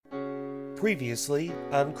Previously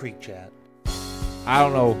on Creek Chat. I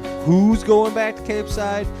don't know who's going back to Cape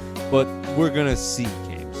Side, but we're going to see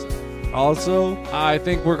Cape Side. Also, I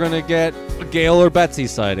think we're going to get a Gail or Betsy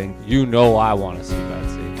sighting. You know I want to see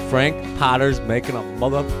Betsy. Frank Potter's making a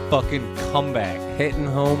motherfucking comeback, hitting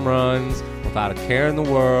home runs without a care in the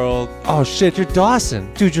world. Oh shit, you're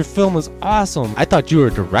Dawson. Dude, your film is awesome. I thought you were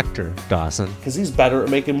a director, Dawson. Because he's better at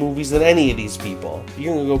making movies than any of these people.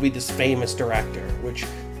 You're going to go be this famous director, which...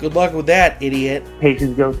 good luck with that, idiot.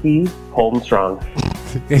 Pacey's goatee, holding strong.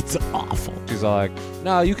 It's awful. She's like,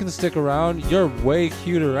 no, you can stick around. You're way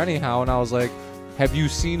cuter anyhow. And I was like, have you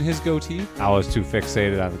seen his goatee? I was too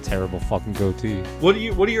fixated on the terrible fucking goatee. What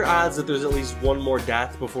are your odds that there's at least one more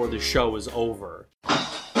death before the show is over? You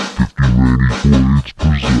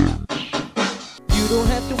don't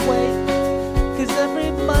have to wait, cause every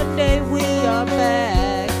Monday we are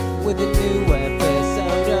back with a new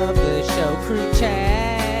episode of the show Creek Chat.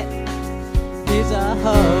 Here's our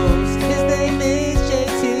host, his name is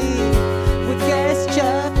JT, with guest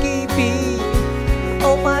Tzhukie B.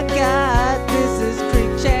 Oh my god, this is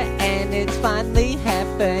Creek Chat, and it's finally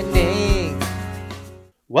happening.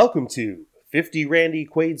 Welcome to 50 Randy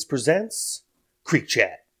Quaid's Presents Creek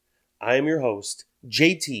Chat. I am your host,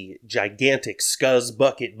 JT, Gigantic Skuz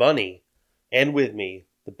Bucket Bunny, and with me,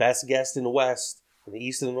 the best guest in the West, in the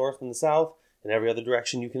East and the North and the South, and every other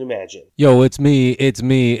direction you can imagine. Yo, it's me. It's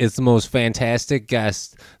the most fantastic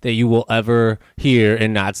guest that you will ever hear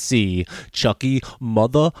and not see. Tzhukie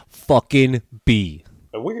motherfucking B.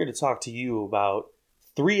 And we're here to talk to you about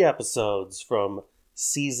 3 episodes from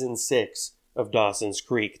Season 6 of Dawson's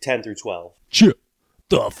Creek, 10 through 12.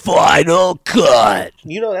 The final cut.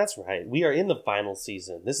 You know, that's right. We are in the final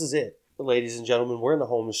season. This is it. Ladies and gentlemen, we're in the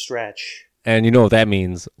home stretch. And you know what that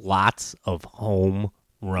means. Lots of home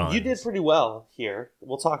runs. You did pretty well here.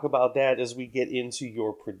 We'll talk about that as we get into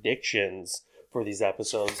your predictions for these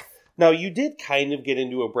episodes. Now, you did kind of get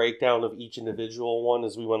into a breakdown of each individual one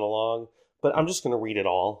as we went along, but I'm just going to read it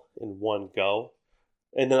all in one go,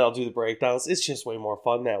 and then I'll do the breakdowns. It's just way more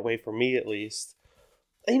fun that way, for me at least.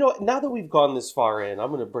 And you know, now that we've gone this far in, I'm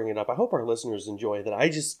going to bring it up. I hope our listeners enjoy that I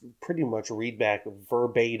just pretty much read back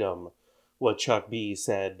verbatim what Tzhukie B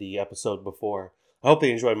said the episode before. I hope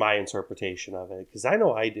they enjoy my interpretation of it, because I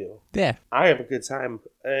know I do. Yeah. I have a good time.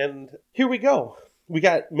 And here we go. We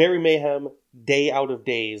got Merry Mayhem, Day Out of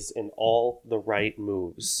Days, and all the right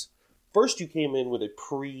moves. First, you came in with a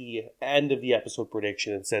pre-end of the episode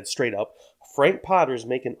prediction and said straight up, Frank Potter's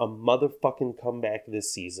making a motherfucking comeback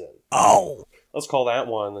this season. Oh. Let's call that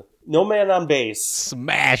one No Man on Base.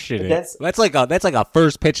 Smashing it. That's like a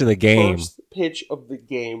first pitch of the game. First pitch of the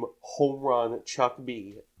game, home run, Tzhukie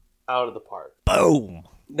B. Out of the park. Boom.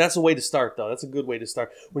 That's a way to start, though. That's a good way to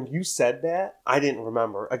start. When you said that, I didn't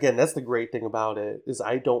remember. Again, that's the great thing about it, is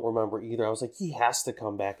I don't remember either. I was like, he has to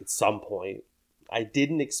come back at some point. I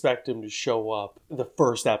didn't expect him to show up the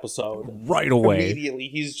first episode. Right away. Immediately,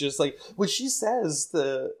 he's just like, when she says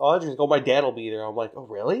to Audrey, like, oh, my dad will be there. I'm like, oh,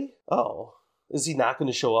 really? Oh. Is he not going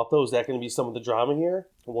to show up, though? Is that going to be some of the drama here?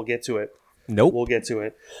 We'll get to it. Nope. We'll get to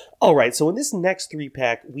it. All right, so in this next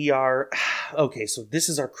 3-pack, we are... Okay, so this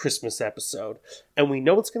is our Christmas episode. And we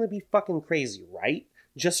know it's going to be fucking crazy, right?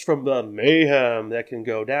 Just from the mayhem that can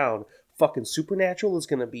go down. Fucking Supernatural is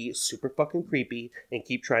going to be super fucking creepy and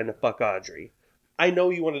keep trying to fuck Audrey. I know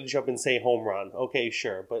you wanted to jump and say home run. Okay,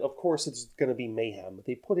 sure. But of course it's going to be mayhem.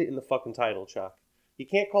 They put it in the fucking title, Chuck. You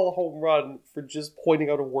can't call a home run for just pointing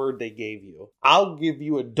out a word they gave you. I'll give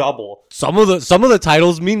you a double. Some of the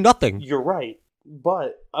titles mean nothing. You're right.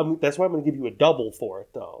 But that's why I'm going to give you a double for it,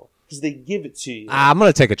 though. Because they give it to you. I'm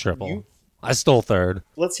going to take a triple. I stole third.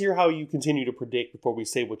 Let's hear how you continue to predict before we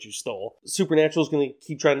say what you stole. Supernatural's going to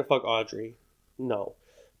keep trying to fuck Audrey. No.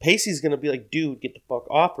 Pacey's going to be like, dude, get the fuck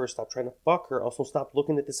off her. Stop trying to fuck her. Also, stop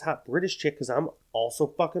looking at this hot British chick because I'm also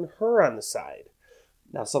fucking her on the side.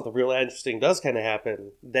 Now, something real interesting does kind of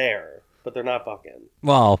happen there, but they're not fucking.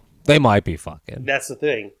 Well, they might be fucking. That's the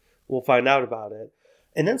thing. We'll find out about it.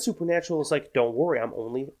 And then Supernatural is like, don't worry, I'm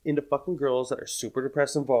only into fucking girls that are super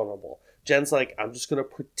depressed and vulnerable. Jen's like, I'm just going to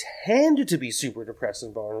pretend to be super depressed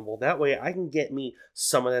and vulnerable. That way I can get me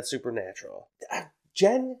some of that Supernatural.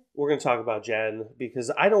 Jen, we're going to talk about Jen because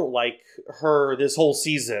I don't like her this whole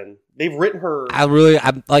season. They've written her...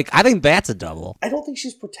 I think that's a double. I don't think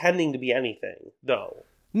she's pretending to be anything, though.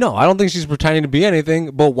 No, I don't think she's pretending to be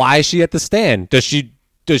anything, but why is she at the stand? Does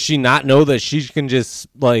she not know that she can just,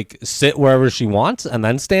 like, sit wherever she wants and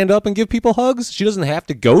then stand up and give people hugs? She doesn't have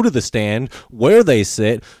to go to the stand where they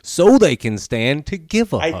sit so they can stand to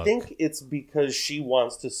give a hug. I think it's because she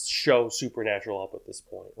wants to show Supernatural up at this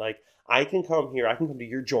point. Like, I can come here, I can come to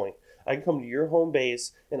your joint, I can come to your home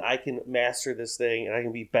base and I can master this thing and I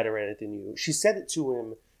can be better at it than you. She said it to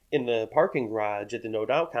him in the parking garage at the No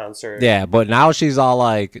Doubt concert. Yeah, but now she's all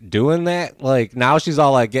like doing that. Like now she's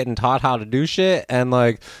all like getting taught how to do shit, and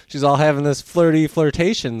like she's all having this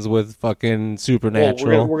flirtations with fucking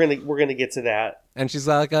Supernatural. Well, we're gonna get to that. And she's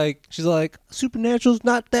like Supernatural's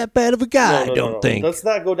not that bad of a guy. I don't think. Let's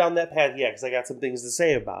not go down that path yet, because I got some things to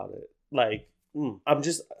say about it. Like, I'm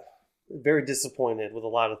just very disappointed with a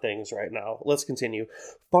lot of things right now. Let's continue.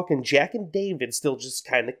 Fucking Jack and David still just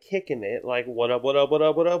kind of kicking it. Like, what up, what up, what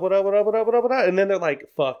up, what up, what up, what up, what up, what up, what up. And then they're like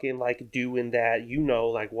fucking like doing that. You know,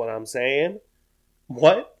 like what I'm saying?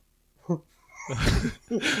 What?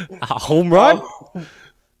 A home run?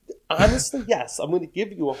 Honestly, yes. I'm going to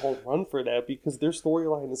give you a home run for that, because their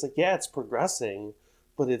storyline is like, yeah, it's progressing,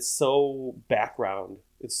 but it's so background.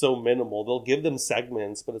 It's so minimal. They'll give them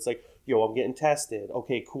segments, but it's like, yo, I'm getting tested.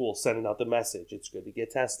 Okay, cool. Sending out the message. It's good to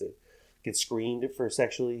get tested. Get screened for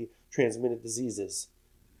sexually transmitted diseases.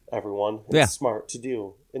 Everyone. It's smart to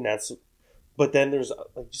do. And that's, but then there's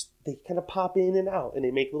like just, they kind of pop in and out and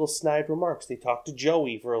they make little snide remarks. They talk to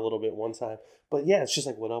Joey for a little bit one time. But yeah, it's just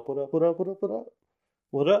like, what up, what up, what up, what up, what up?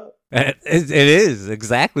 What up? It is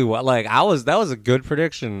exactly what, like, that was a good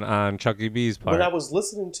prediction on Tzhukie B's part. When I was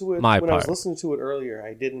listening to it, I was listening to it earlier,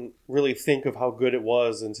 I didn't really think of how good it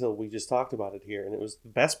was until we just talked about it here, and it was the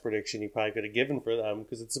best prediction you probably could have given for them,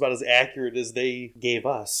 because it's about as accurate as they gave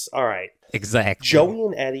us. All right. Exactly. Joey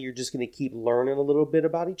and Eddie are just going to keep learning a little bit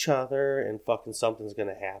about each other, and fucking something's going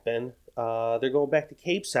to happen. They're going back to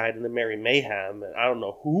Cape Side in the Merry Mayhem, and I don't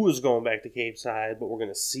know who is going back to Cape Side, but we're going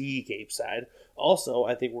to see Cape Side. Also,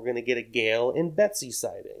 I think we're going to get a Gail and Betsy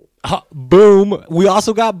sighting. Boom. We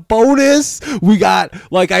also got bonus. We got,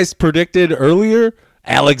 like I predicted earlier,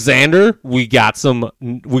 Alexander. We got some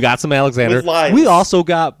Alexander. With lines. We also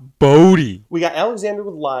got Bodie. We got Alexander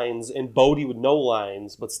with lines and Bodie with no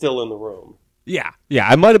lines, but still in the room. Yeah.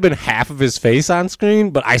 I might have been half of his face on screen,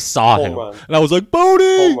 but I saw him. Run. And I was like,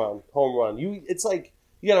 Bodie! Home run. It's like,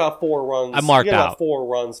 you got about 4 runs. I marked out. 4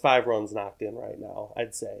 runs, 5 runs knocked in right now,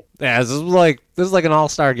 I'd say. Yeah, this is like an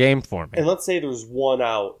all-star game for me. And let's say there's 1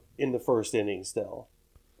 out in the first inning still.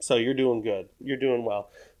 So you're doing good. You're doing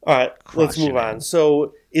well. All right, let's move on.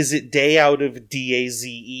 So is it day out of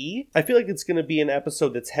DAZE? I feel like it's going to be an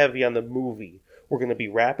episode that's heavy on the movie. We're going to be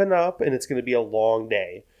wrapping up, and it's going to be a long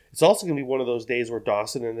day. It's also going to be one of those days where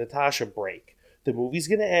Dawson and Natasha break. The movie's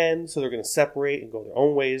going to end, so they're going to separate and go their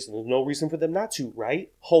own ways, and there's no reason for them not to,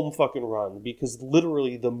 right? Home fucking run, because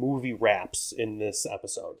literally the movie wraps in this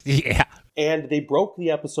episode. Yeah. And they broke the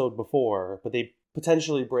episode before, but they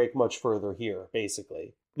potentially break much further here,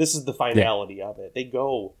 basically. This is the finality of it. They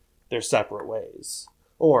go their separate ways.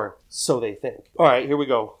 Or so they think. All right, here we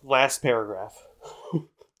go. Last paragraph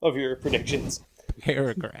of your predictions.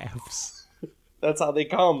 Paragraphs. That's how they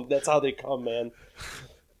come. That's how they come, man.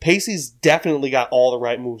 Pacey's definitely got all the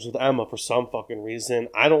right moves with Emma for some fucking reason.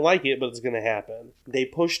 I don't like it, but it's going to happen. They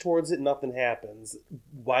push towards it, nothing happens.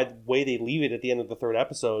 By the way they leave it at the end of the 3rd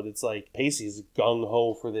episode, it's like Pacey's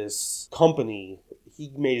gung-ho for this company.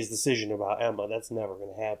 He made his decision about Emma. That's never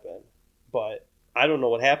going to happen. But I don't know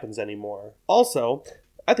what happens anymore. Also,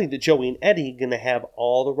 I think that Joey and Eddie are going to have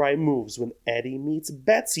all the right moves when Eddie meets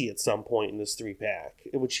Betsy at some point in this 3-pack,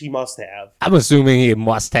 which he must have. I'm assuming he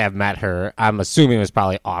must have met her. I'm assuming it was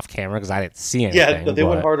probably off camera because I didn't see anything. Yeah, but they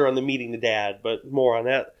went harder on the meeting the dad, but more on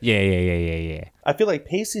that. Yeah. I feel like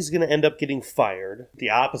Pacey's going to end up getting fired, the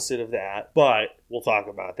opposite of that, but we'll talk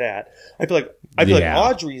about that. I feel like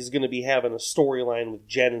Audrey's going to be having a storyline with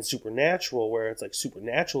Jen and Supernatural where it's like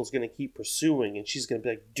Supernatural's going to keep pursuing, and she's going to be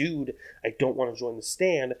like, dude, I don't want to join the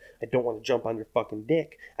stand. I don't want to jump on your fucking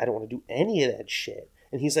dick. I don't want to do any of that shit.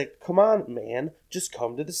 And he's like, come on, man, just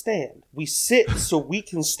come to the stand. We sit so we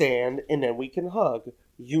can stand, and then we can hug.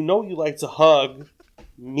 You know you like to hug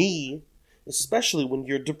me, especially when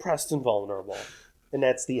you're depressed and vulnerable. And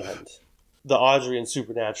that's the end. The Audrey and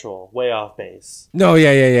Supernatural, way off base. No,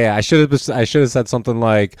 yeah. I should have said something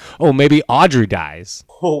like, "Oh, maybe Audrey dies."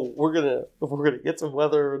 Oh, we're gonna get to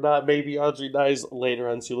whether or not maybe Audrey dies later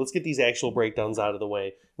on too. Let's get these actual breakdowns out of the way,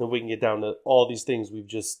 and then we can get down to all these things we've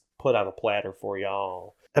just put on a platter for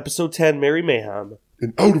y'all. Episode 10, Merry Mayhem.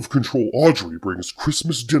 An out-of-control Audrey brings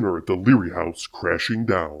Christmas dinner at the Leary house crashing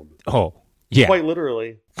down. Oh, yeah. Quite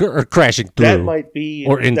literally. Or crashing through. That might be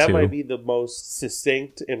into. the most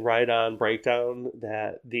succinct and right-on breakdown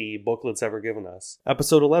that the booklet's ever given us.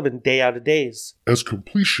 Episode 11, Day Out of Days. As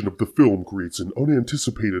completion of the film creates an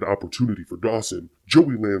unanticipated opportunity for Dawson,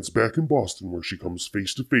 Joey lands back in Boston where she comes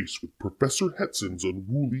face-to-face with Professor Hetson's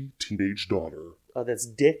unruly teenage daughter. That's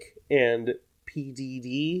Dick and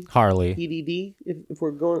PDD. Harley. PDD, if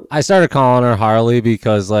we're going... I started calling her Harley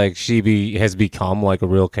because, like, has become, like, a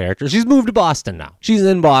real character. She's moved to Boston now. She's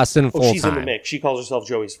in Boston full time. She's in the mix. She calls herself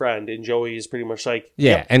Joey's friend, and Joey is pretty much like...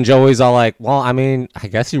 Yeah, yep. and Joey's all like, well, I mean, I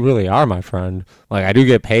guess you really are my friend. Like, I do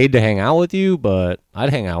get paid to hang out with you, but I'd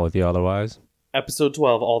hang out with you otherwise. Episode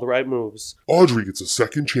 12, All the Right Moves. Audrey gets a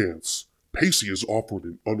second chance. Pacey is offered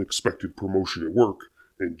an unexpected promotion at work,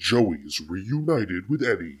 and Joey is reunited with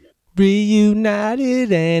Eddie.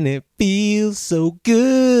 Reunited and it feels so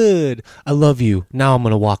good. I love you. Now I'm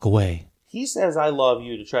going to walk away. He says, I love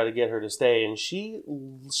you, to try to get her to stay, and she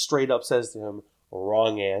straight up says to him,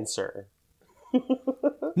 wrong answer.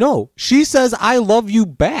 No, she says, I love you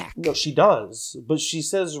back. No, she does, but she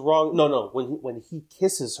says wrong. No, when he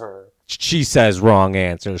kisses her. She says wrong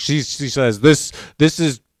answer. She says, this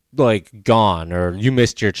is like gone, or you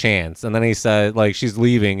missed your chance. And then he said, like, she's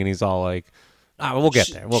leaving, and he's all like, we'll get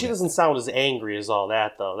there. She doesn't sound as angry as all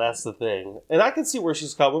that, though. That's the thing. And I can see where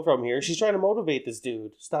she's coming from here. She's trying to motivate this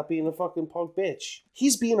dude. Stop being a fucking punk bitch.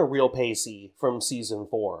 He's being a real Pacey from season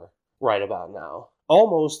 4 right about now.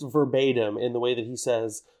 Almost verbatim in the way that he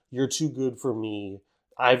says, you're too good for me.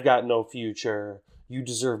 I've got no future. You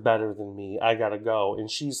deserve better than me. I gotta go. And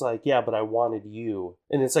she's like, yeah, but I wanted you.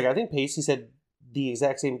 And it's like, I think Pacey said the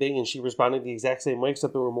exact same thing, and she responded the exact same way,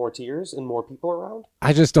 except there were more tears and more people around.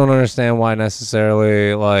 I just don't understand why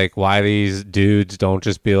necessarily, like, why these dudes don't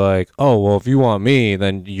just be like, oh, well, if you want me,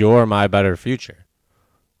 then you're my better future.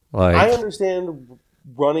 Like, I understand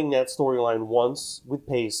running that storyline once with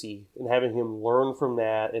Pacey and having him learn from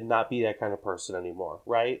that and not be that kind of person anymore,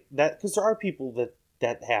 right? That because there are people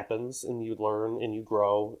that happens, and you learn and you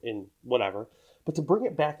grow and whatever. But to bring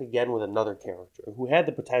it back again with another character who had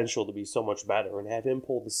the potential to be so much better and have him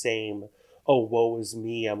pull the same, oh, woe is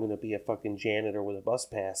me, I'm going to be a fucking janitor with a bus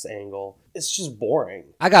pass angle, it's just boring.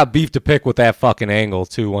 I got beef to pick with that fucking angle,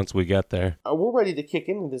 too, once we get there. We're ready to kick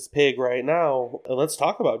into this pig right now. Let's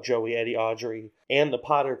talk about Joey, Eddie, Audrey, and the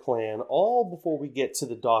Potter clan, all before we get to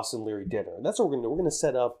the Dawson Leary dinner. That's what we're going to do. We're going to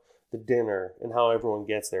set up the dinner and how everyone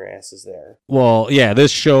gets their asses there. Well, yeah,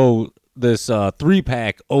 this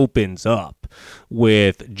 3-pack opens up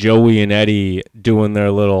with Joey and Eddie doing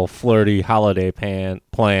their little flirty holiday plans.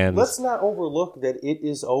 Let's not overlook that it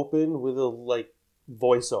is open with a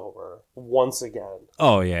voiceover once again.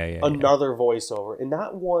 Oh yeah. Another voiceover, and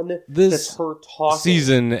not one this that's her talking.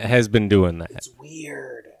 Season has been doing that. It's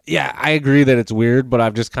weird. Yeah, I agree that it's weird, but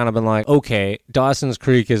I've just kind of been like, okay, Dawson's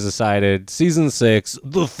Creek has decided season 6,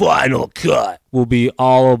 the final cut, will be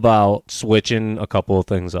all about switching a couple of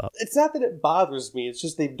things up. It's not that it bothers me, it's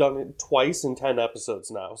just they've done it twice in 10 episodes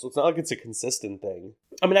now, so it's not like it's a consistent thing.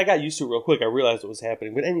 I mean, I got used to it real quick, I realized what was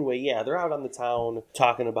happening, but anyway, yeah, they're out on the town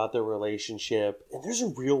talking about their relationship, and there's a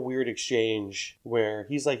real weird exchange where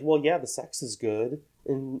he's like, well, yeah, the sex is good,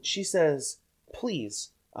 and she says, please,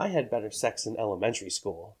 I had better sex in elementary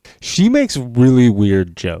school. She makes really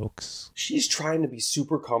weird jokes. She's trying to be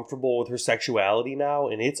super comfortable with her sexuality now,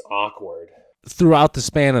 and it's awkward. Throughout the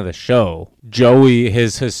span of the show, Joey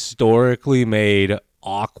has historically made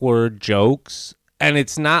awkward jokes, and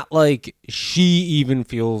it's not like she even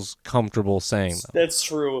feels comfortable saying them. That's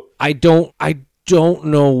true. I don't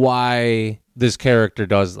know why this character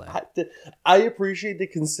does that. I appreciate the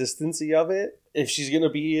consistency of it. If she's going to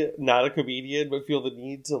be not a comedian but feel the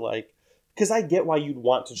need to because I get why you'd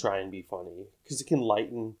want to try and be funny, because it can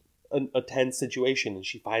lighten a tense situation, and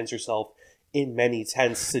she finds herself in many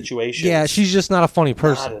tense situations. Yeah, she's just not a funny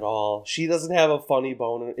person. Not at all. She doesn't have a funny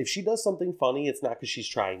bone. If she does something funny, it's not because she's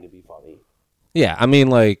trying to be funny. Yeah, I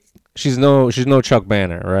mean, she's no Chuck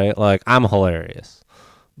Banner, right? Like, I'm hilarious.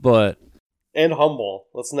 And humble.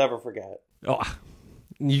 Let's never forget. Oh,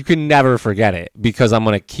 you can never forget it, because I'm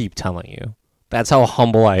going to keep telling you. That's how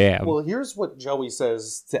humble I am. Well, here's what Joey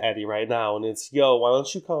says to Eddie right now, and it's, yo, why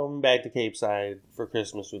don't you come back to Cape Side for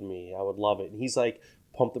Christmas with me? I would love it. And he's like,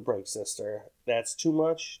 pump the brakes, sister. That's too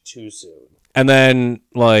much, too soon. And then,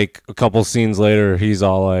 a couple scenes later, he's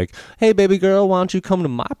all like, hey, baby girl, why don't you come to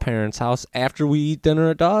my parents' house after we eat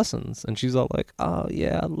dinner at Dawson's? And she's all like, oh,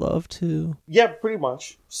 yeah, I'd love to. Yeah, pretty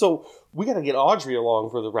much. So we got to get Audrey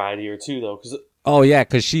along for the ride here, too, though, because... Oh, yeah,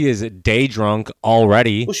 because she is day drunk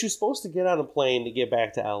already. Well, she was supposed to get on a plane to get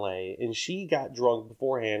back to L.A., and she got drunk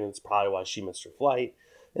beforehand, and it's probably why she missed her flight.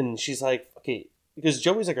 And she's like, okay, because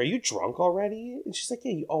Joey's like, are you drunk already? And she's like,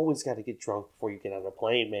 yeah, you always got to get drunk before you get on a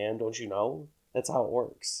plane, man. Don't you know? That's how it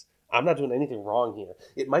works. I'm not doing anything wrong here.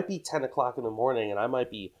 It might be 10 o'clock in the morning, and I might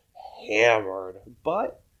be hammered,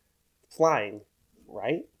 but flying,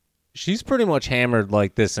 right? she's pretty much hammered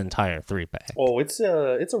like this entire 3-pack. Oh, it's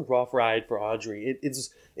a rough ride for Audrey.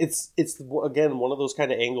 It's again one of those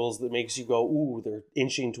kind of angles that makes you go, ooh, they're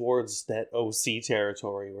inching towards that OC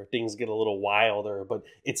territory where things get a little wilder, but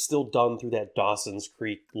it's still done through that Dawson's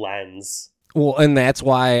Creek lens. Well, and that's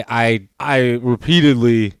why I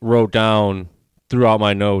repeatedly wrote down throughout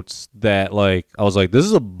my notes that, like, I was like, this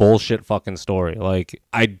is a bullshit fucking story. Like,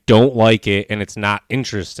 I don't like it, and it's not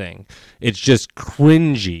interesting. It's just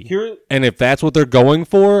cringy. And if that's what they're going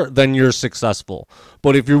for, then you're successful.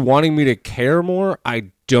 But if you're wanting me to care more,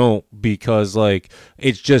 I don't, because, like,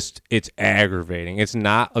 it's aggravating. It's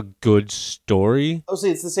not a good story. I would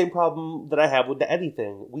say it's the same problem that I have with the Eddie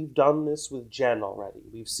thing. We've done this with Jen already.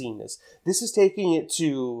 We've seen this. This is taking it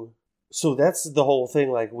to... So that's the whole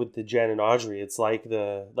thing, like, with the Jen and Audrey. It's like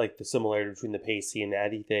the similarity between the Pacey and the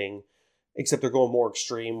Eddie thing, except they're going more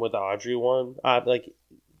extreme with the Audrey one. Like,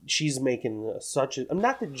 she's making such a...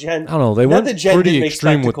 Not the Jen... I don't know, they went pretty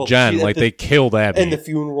extreme with Jen. Like, they killed Abby. And the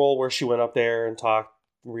funeral where she went up there and talked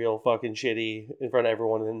real fucking shitty in front of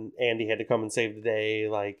everyone, and Andy had to come and save the day.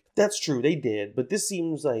 Like, that's true, they did. But this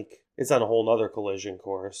seems like it's on a whole nother collision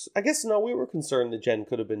course. I guess, no, we were concerned that Jen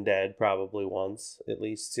could have been dead probably once, at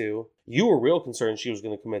least two. You were real concerned she was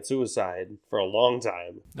going to commit suicide for a long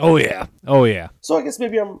time. Oh, yeah. Oh, yeah. So I guess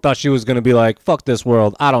maybe I'm... Thought she was going to be like, fuck this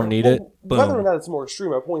world, I don't need it. Boom. Whether or not it's more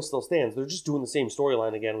extreme, my point still stands. They're just doing the same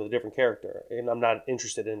storyline again with a different character, and I'm not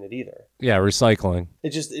interested in it either. Yeah, recycling.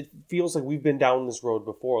 It feels like we've been down this road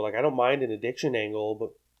before. Like, I don't mind an addiction angle,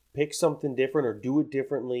 but pick something different or do it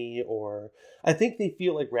differently, or... I think they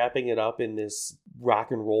feel like wrapping it up in this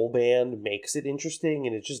rock and roll band makes it interesting,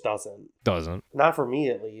 and it just doesn't. Doesn't. Not for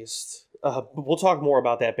me, at least. We'll talk more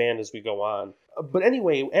about that band as we go on. But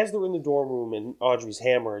anyway, as they're in the dorm room and Audrey's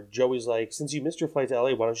hammered, Joey's like, since you missed your flight to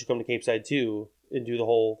LA, why don't you come to Cape Side too and do the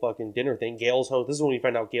whole fucking dinner thing? This is when we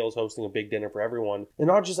find out Gail's hosting a big dinner for everyone.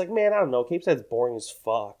 And Audrey's like, man, I don't know, Cape Side's boring as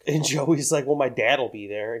fuck. And Joey's like, well, my dad'll be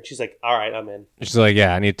there. And she's like, all right, I'm in. She's like,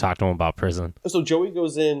 yeah, I need to talk to him about prison. So Joey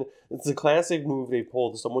goes in. It's a classic move they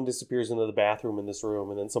pulled. Someone disappears into the bathroom in this room,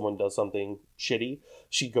 and then someone does something shitty.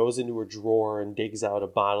 She goes into her drawer and digs out a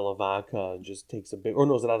bottle of vodka and just takes a big... Or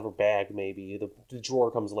no, is it out of her bag, maybe? The drawer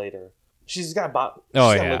comes later. She's got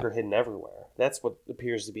liquor hidden everywhere. That's what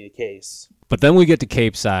appears to be the case. But then we get to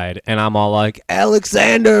Cape Side, and I'm all like,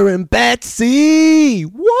 Alexander and Betsy!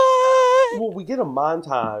 What? Well, we get a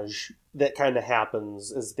montage that kind of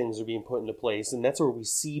happens as things are being put into place, and that's where we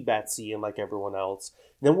see Betsy and like everyone else.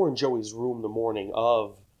 And then we're in Joey's room the morning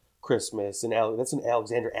of Christmas, and that's when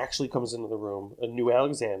Alexander actually comes into the room. A new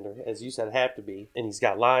Alexander, as you said, have to be. And he's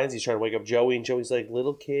got lines. He's trying to wake up Joey, and Joey's like,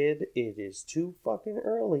 little kid, it is too fucking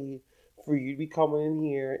early for you to be coming in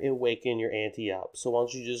here and waking your auntie up. So why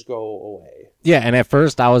don't you just go away? Yeah, and at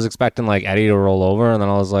first I was expecting like Eddie to roll over, and then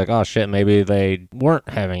I was like, oh shit, maybe they weren't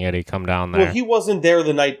having Eddie come down there. Well, he wasn't there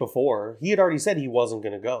the night before. He had already said he wasn't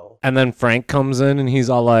going to go. And then Frank comes in, and he's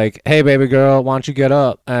all like, hey, baby girl, why don't you get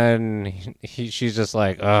up? And she's just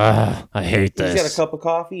like, ugh, I hate this. He's got a cup of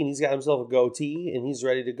coffee, and he's got himself a goatee, and he's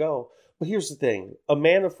ready to go. But here's the thing. A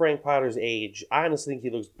man of Frank Potter's age, I honestly think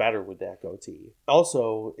he looks better with that goatee.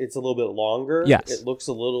 Also, it's a little bit longer. Yes. It looks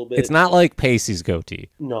a little bit... It's not like Pacey's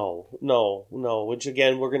goatee. No. Which,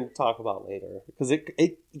 again, we're going to talk about later. Because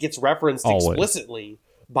it gets referenced explicitly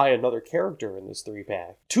by another character in this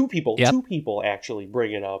 3-pack. Two people actually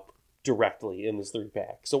bring it up directly in this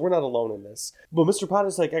 3-pack. So we're not alone in this. But Mr.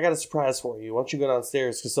 Potter's like, I got a surprise for you. Why don't you go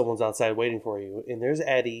downstairs because someone's outside waiting for you. And there's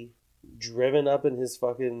Eddie, driven up in his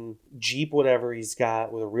fucking Jeep, whatever he's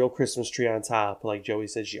got, with a real Christmas tree on top, like Joey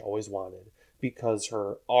said she always wanted, because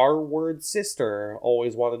her R-word sister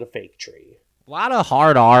always wanted a fake tree. A lot of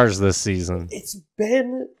hard R's this season. It's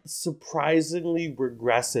been surprisingly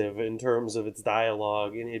regressive in terms of its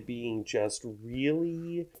dialogue, and it being just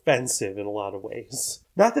really offensive in a lot of ways.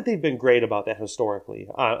 Not that they've been great about that historically.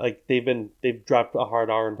 They've dropped a hard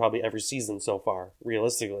R in probably every season so far,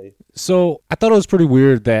 realistically. So I thought it was pretty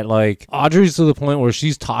weird that like Audrey's to the point where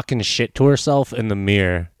she's talking shit to herself in the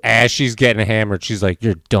mirror as she's getting hammered. She's like,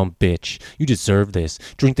 "You're a dumb bitch. You deserve this.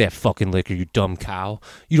 Drink that fucking liquor, you dumb cow.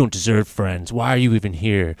 You don't deserve friends. Why are you even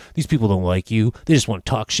here? These people don't like you. They just want to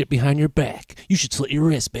talk shit behind your back. You should slit your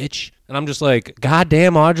wrist, bitch." And I'm just like, God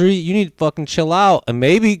damn, Audrey, you need to fucking chill out and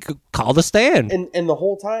maybe call the stand. And the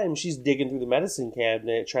whole time she's digging through the medicine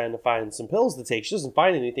cabinet trying to find some pills to take. She doesn't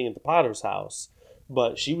find anything at the Potter's house,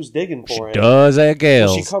 but she was digging for it. She does at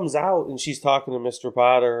Gail's. She comes out and she's talking to Mr.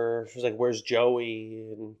 Potter. She's like, where's Joey?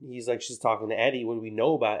 And he's like, she's talking to Eddie. What do we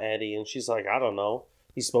know about Eddie? And she's like, I don't know.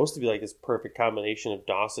 He's supposed to be like this perfect combination of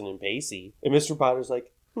Dawson and Pacey. And Mr. Potter's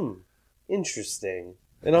like, interesting.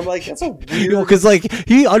 And I'm like, that's a weird... Because, like,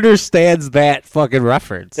 he understands that fucking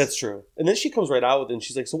reference. That's true. And then she comes right out with it, and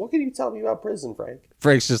she's like, so what can you tell me about prison, Frank?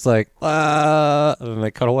 Frank's just like, and then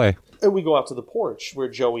they cut away. And we go out to the porch where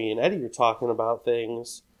Joey and Eddie are talking about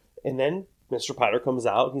things. And then Mr. Potter comes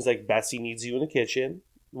out, and he's like, Betsy needs you in the kitchen.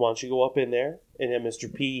 Why don't you go up in there? And then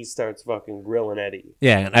Mr. P starts fucking grilling Eddie.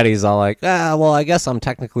 Yeah, and Eddie's all like, well, I guess I'm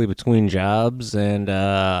technically between jobs, and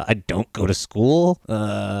I don't go to school.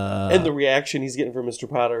 And the reaction he's getting from Mr.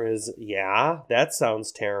 Potter is, yeah, that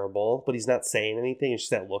sounds terrible. But he's not saying anything. It's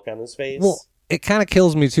just that look on his face. Well, it kind of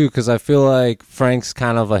kills me, too, because I feel like Frank's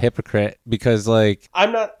kind of a hypocrite. Because, like...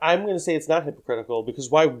 I'm going to say it's not hypocritical, because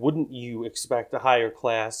why wouldn't you expect a higher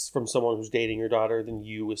class from someone who's dating your daughter than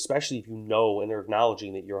you, especially if you know and are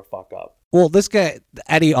acknowledging that you're a fuck up? Well, this guy,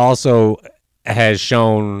 Eddie, also has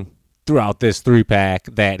shown throughout this 3-pack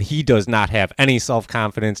that he does not have any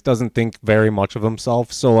self-confidence, doesn't think very much of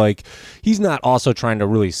himself. So, like, he's not also trying to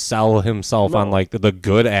really sell himself on, like, the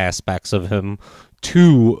good aspects of him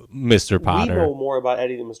to Mr. Potter. We know more about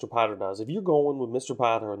Eddie than Mr. Potter does. If you're going with Mr.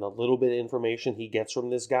 Potter and the little bit of information he gets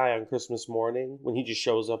from this guy on Christmas morning, when he just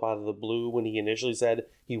shows up out of the blue, when he initially said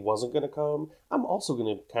he wasn't going to come, I'm also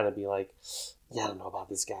going to kind of be like, yeah, I don't know about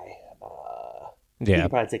this guy. He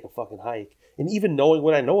could probably take a fucking hike. And even knowing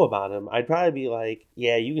what I know about him, I'd probably be like,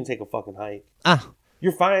 yeah, you can take a fucking hike.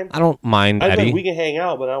 You're fine. I don't mind Eddie. Like, we can hang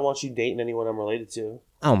out, but I don't want you dating anyone I'm related to.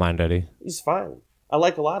 I don't mind Eddie. He's fine. I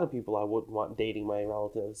like a lot of people I wouldn't want dating my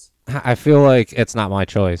relatives. I feel like it's not my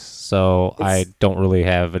choice, so I don't really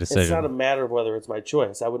have a decision. It's not a matter of whether it's my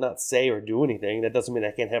choice. I would not say or do anything. That doesn't mean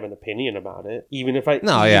I can't have an opinion about it, even if I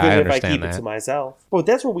keep it to myself. But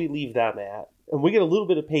that's where we leave them at. And we get a little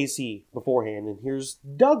bit of Pacey beforehand, and here's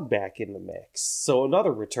Doug back in the mix. So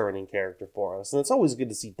another returning character for us. And it's always good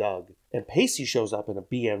to see Doug. And Pacey shows up in a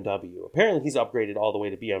BMW. Apparently he's upgraded all the way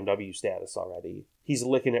to BMW status already. He's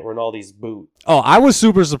licking at Rinaldi's boot. Oh, I was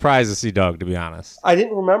super surprised to see Doug, to be honest. I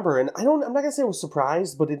didn't remember, and I'm not going to say I was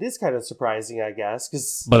surprised, but it is kind of surprising, I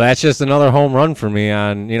guess. But that's just another home run for me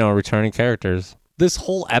on, returning characters. This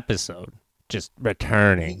whole episode. Just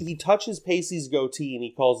returning. He touches Pacey's goatee and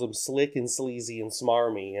he calls him slick and sleazy and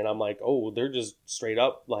smarmy. And I'm like, oh, they're just straight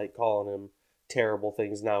up like calling him terrible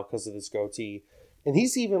things now because of this goatee. And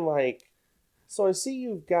he's even like, so I see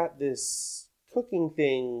you've got this cooking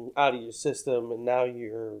thing out of your system and now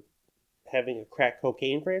you're having a crack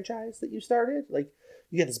cocaine franchise that you started? Like,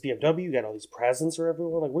 you got this BMW, you got all these presents for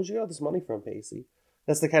everyone. Like, where'd you get all this money from, Pacey?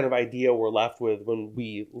 That's the kind of idea we're left with when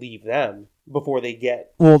we leave them before they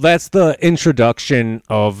get... Well, that's the introduction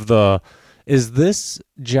of is this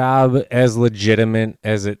job as legitimate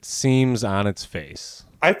as it seems on its face?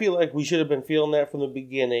 I feel like we should have been feeling that from the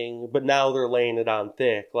beginning, but now they're laying it on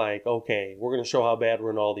thick. Like, okay, we're going to show how bad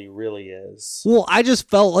Rinaldi really is. Well, I just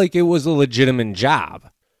felt like it was a legitimate job.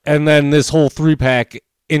 And then this whole 3-pack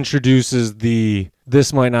introduces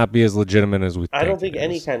this might not be as legitimate as we think. I don't think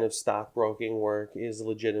any kind of stockbroking work is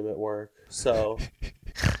legitimate work. So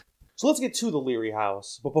let's get to the Leary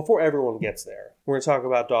house. But before everyone gets there, we're going to talk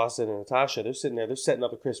about Dawson and Natasha. They're sitting there. They're setting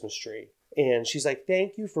up a Christmas tree. And she's like,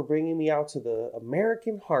 thank you for bringing me out to the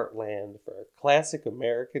American heartland for a classic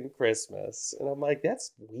American Christmas. And I'm like,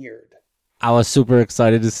 that's weird. I was super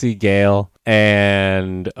excited to see Gail,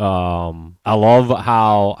 and I love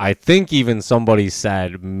how I think even somebody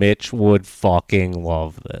said Mitch would fucking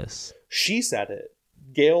love this. She said it.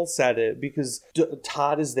 Gail said it because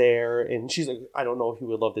Todd is there, and she's like, I don't know if he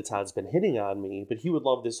would love that Todd's been hitting on me, but he would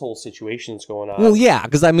love this whole situation that's going on. Well, yeah,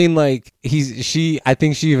 because I mean, like, I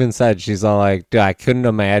think she even said, she's all like, dude, I couldn't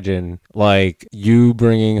imagine, like, you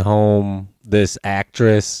bringing home this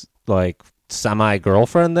actress, like,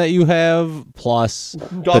 semi-girlfriend that you have, plus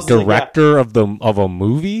Dawson's the director of a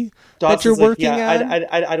movie Dawson's that you're working on.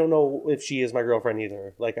 I don't know if she is my girlfriend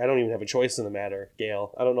either. Like, I don't even have a choice in the matter,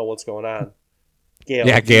 Gail. I don't know what's going on. Gail.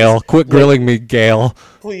 Yeah, Gail. Quit grilling me, Gail.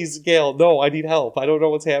 Please, Gail. No, I need help. I don't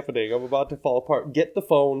know what's happening. I'm about to fall apart. Get the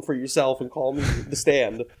phone for yourself and call me the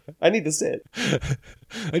stand. I need to sit.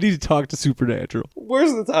 I need to talk to Supernatural.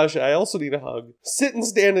 Where's Natasha? I also need a hug. Sitting,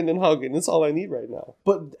 standing, and hugging. That's all I need right now.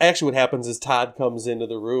 But actually what happens is Todd comes into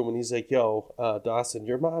the room and he's like, yo, Dawson,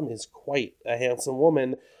 your mom is quite a handsome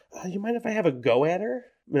woman. You mind if I have a go at her?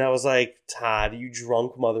 And I was like, Todd, you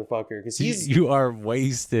drunk motherfucker. Because you are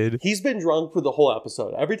wasted. He's been drunk for the whole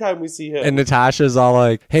episode. Every time we see him. And Natasha's all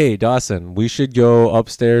like, hey, Dawson, we should go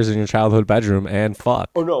upstairs in your childhood bedroom and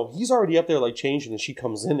fuck. Oh, no. He's already up there like changing. And she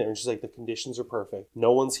comes in there and she's like, the conditions are perfect.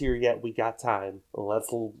 No one's here yet. We got time.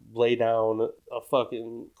 Let's lay down a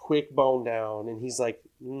fucking quick bone down. And he's like,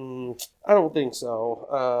 I don't think so.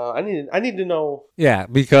 I need to know. Yeah,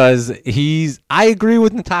 because I agree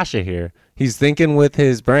with Natasha here. He's thinking with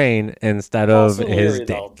his brain instead of Also his Larry, dick.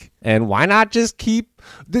 though. And why not just keep...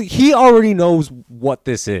 He already knows what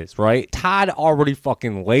this is, right? Todd already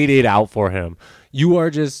fucking laid it out for him. You are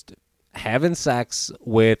just having sex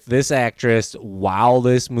with this actress while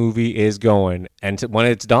this movie is going. And when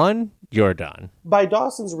it's done, you're done. By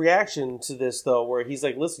Dawson's reaction to this, though, where he's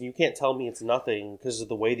like, listen, you can't tell me it's nothing because of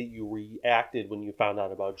the way that you reacted when you found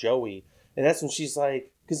out about Joey. And that's when she's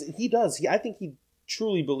like, because he does. I think he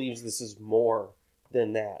truly believes this is more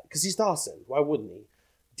than that. Because he's Dawson. Why wouldn't he?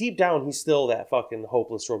 Deep down, he's still that fucking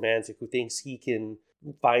hopeless romantic who thinks he can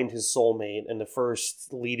find his soulmate and the first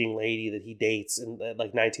leading lady that he dates in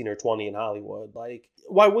like 19 or 20 in Hollywood. Like,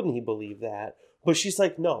 why wouldn't he believe that? But she's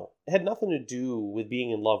like, no, it had nothing to do with being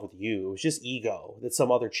in love with you. It was just ego that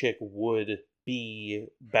some other chick would be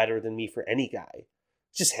better than me for any guy. It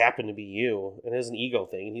just happened to be you. And it was an ego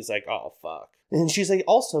thing. And he's like, oh, fuck. And she's like,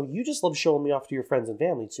 also, you just love showing me off to your friends and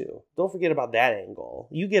family, too. Don't forget about that angle.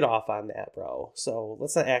 You get off on that, bro. So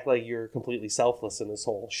let's not act like you're completely selfless in this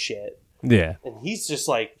whole shit. Yeah. And he's just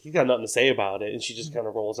like, he's got nothing to say about it. And she just kind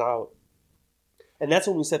of rolls out. And that's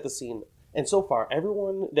when we set the scene. And so far,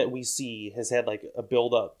 everyone that we see has had like a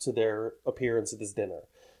build up to their appearance at this dinner.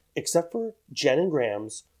 Except for Jen and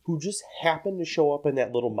Grams, who just happen to show up in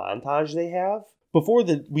that little montage they have. Before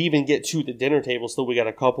we even get to the dinner table, still we got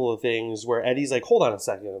a couple of things where Eddie's like, hold on a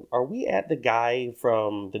second. Are we at the guy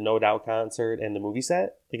from the No Doubt concert and the movie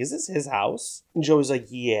set? Like, is this his house? And Joey's like,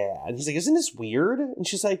 yeah. And he's like, isn't this weird? And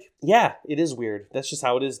she's like, yeah, it is weird. That's just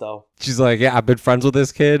how it is, though. She's like, yeah, I've been friends with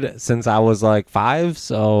this kid since I was like 5,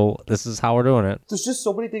 so this is how we're doing it. There's just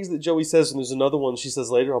so many things that Joey says, and there's another one she says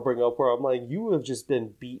later I'll bring up where I'm like, you have just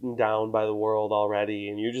been beaten down by the world already,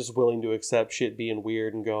 and you're just willing to accept shit being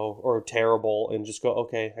weird and go, or terrible, and just go,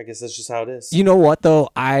 okay, I guess that's just how it is. You know what, though?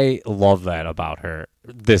 I love that about her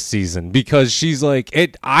this season, because she's like,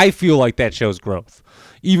 I feel like that shows growth.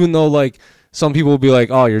 Even though, like, some people will be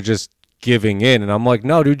like, oh, you're just giving in. And I'm like,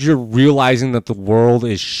 no, dude, you're realizing that the world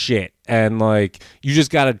is shit. And, like, you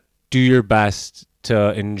just got to do your best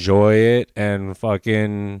to enjoy it and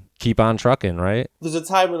fucking keep on trucking, right? There's a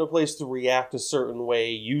time and a place to react a certain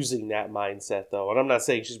way using that mindset, though. And I'm not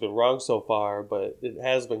saying she's been wrong so far, but it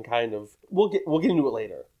has been kind of... We'll get into it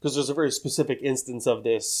later, because there's a very specific instance of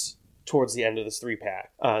this towards the end of this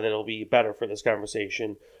 3-pack that'll be better for this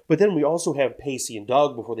conversation. But then we also have Pacey and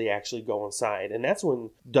Doug before they actually go inside. And that's when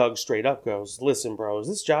Doug straight up goes, listen, bro, is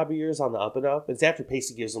this job of yours on the up and up? It's after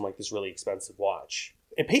Pacey gives him, like, this really expensive watch.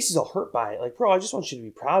 And Pacey's all hurt by it. Like, bro, I just want you to be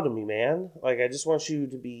proud of me, man. Like, I just want you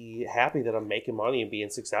to be happy that I'm making money and being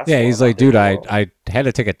successful. Yeah, he's like, dude, I had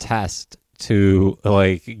to take a test to,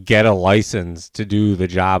 like, get a license to do the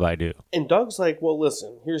job I do. And Doug's like, well,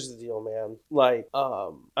 listen, here's the deal, man. Like,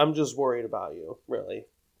 I'm just worried about you, really.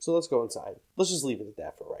 So let's go inside. Let's just leave it at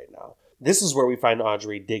that for right now. This is where we find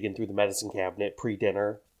Audrey digging through the medicine cabinet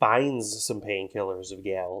pre-dinner, finds some painkillers of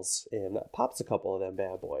gals, and pops a couple of them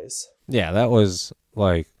bad boys. Yeah, that was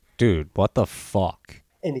like, dude, what the fuck?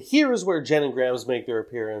 And here is where Jen and Grams make their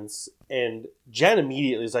appearance. And Jen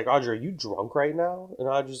immediately is like, Audrey, are you drunk right now? And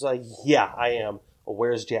Audrey's like, yeah, I am. Well,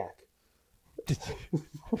 where's Jack?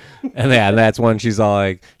 And yeah, that's when she's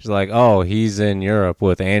like, oh, he's in Europe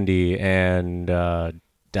with Andy and a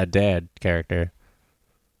dad character.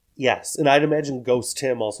 Yes, and I'd imagine Ghost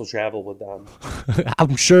Tim also traveled with them.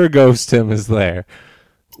 I'm sure Ghost Tim is there.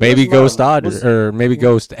 Maybe Ghost Audrey, or maybe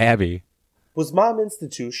Ghost Abby. Was Mom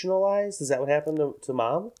institutionalized? Is that what happened to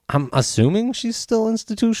Mom? I'm assuming she's still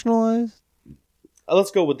institutionalized.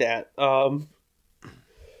 Let's go with that.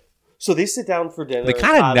 So they sit down for dinner. They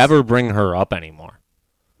kind of never bring her up anymore.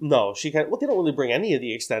 No, they don't really bring any of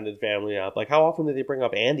the extended family up. Like, how often do they bring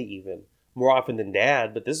up Andy even? More often than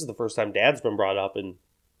Dad, but this is the first time Dad's been brought up in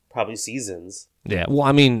probably seasons. Yeah, well,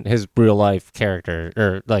 I mean, his real life character,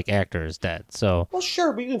 or like actor, is dead, so... Well,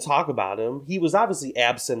 sure, but you can talk about him. He was obviously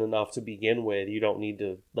absent enough to begin with. You don't need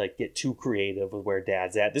to, like, get too creative with where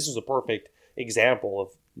Dad's at. This was a perfect example of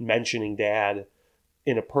mentioning Dad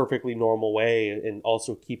in a perfectly normal way and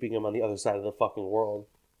also keeping him on the other side of the fucking world.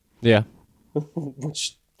 Yeah.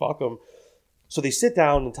 Which, fuck him. So they sit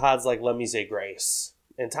down and Todd's like, let me say grace.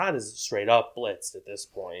 And Todd is straight up blitzed at this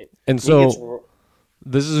point. And so...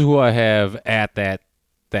 This is who I have at that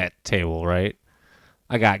table, right?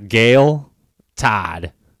 I got Gail,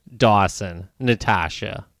 Todd, Dawson,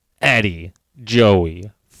 Natasha, Eddie,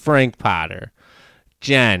 Joey, Frank Potter,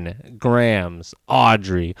 Jen, Grams,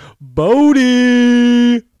 Audrey,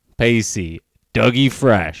 Bodie, Pacey, Dougie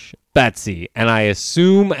Fresh, Betsy, and I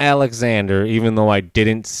assume Alexander, even though I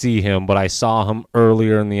didn't see him, but I saw him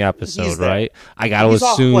earlier in the episode, right? I got to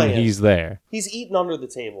assume he's there. He's eating under the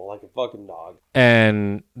table like a fucking dog.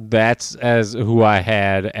 And that's as who I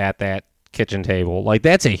had at that kitchen table. Like,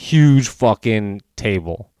 that's a huge fucking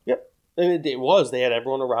table. Yep. And it was. They had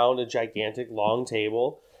everyone around a gigantic long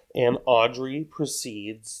table, and Audrey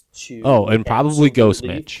proceeds to... Oh, and probably Ghost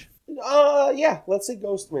Mitch. Yeah, let's say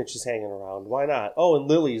Ghost Mitch is hanging around. Why not? Oh, and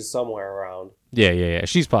Lily's somewhere around. Yeah.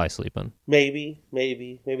 She's probably sleeping. Maybe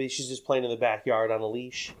she's just playing in the backyard on a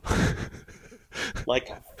leash. Like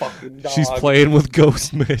a fucking dog. She's playing with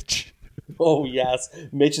Ghost Mitch. Oh, yes.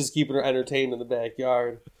 Mitch is keeping her entertained in the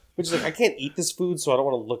backyard. Mitch is like, I can't eat this food, so I don't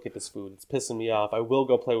want to look at this food. It's pissing me off. I will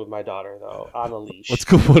go play with my daughter, though, on a leash. Let's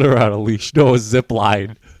go put her on a leash. No, a zip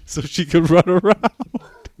line, so she can run around.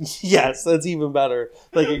 Yes, that's even better.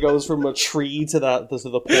 Like, it goes from a tree to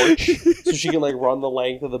the porch, so she can, like, run the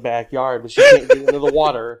length of the backyard, but she can't get into the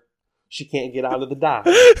water. She can't get out of the dock.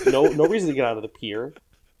 No reason to get out of the pier.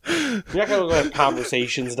 You're not going to have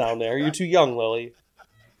conversations down there. You're too young, Lily.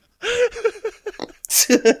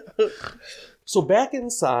 So back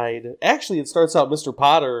inside, actually, it starts out Mr.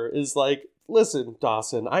 Potter is like, listen,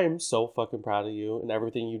 Dawson, I am so fucking proud of you and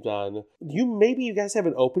everything you've done. Maybe you guys have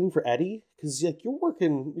an opening for Eddie? Because like, you're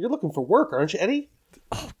looking for work, aren't you, Eddie?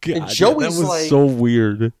 Oh, God. And Joey's that was so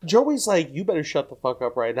weird. Joey's like, you better shut the fuck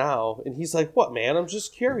up right now. And he's like, what, man? I'm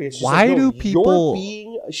just curious. She's Why like, no, do people...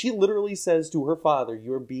 She literally says to her father,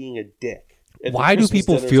 you're being a dick. Why do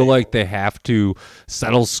people feel like they have to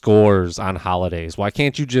settle scores on holidays? Why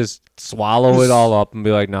can't you just swallow it all up and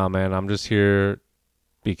be like, nah, man, I'm just here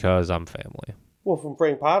because I'm family? Well, from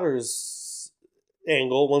Frank Potter's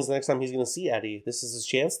angle, when's the next time he's going to see Eddie? This is his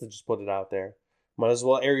chance to just put it out there. Might as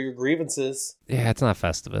well air your grievances. Yeah, it's not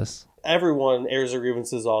Festivus. Everyone airs their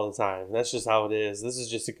grievances all the time. That's just how it is. This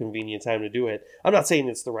is just a convenient time to do it. I'm not saying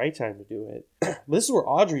it's the right time to do it. But this is where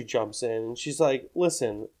Audrey jumps in, and she's like,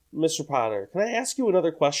 listen, Mr. Potter, can I ask you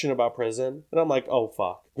another question about prison? And I'm like, oh,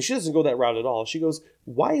 fuck. But she doesn't go that route at all. She goes,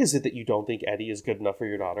 why is it that you don't think Eddie is good enough for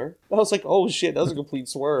your daughter? And I was like, oh, shit, that was a complete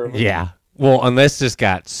swerve. Yeah. Well, and this just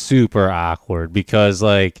got super awkward because,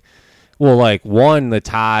 one, the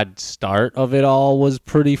Todd start of it all was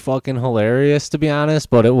pretty fucking hilarious, to be honest,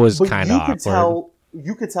 but it was kind of awkward.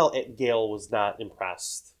 You could tell Gail was not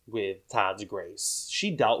impressed with Todd's grace.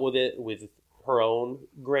 She dealt with it with her own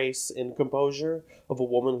grace and composure of a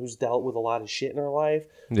woman who's dealt with a lot of shit in her life.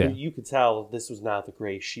 Yeah. You could tell this was not the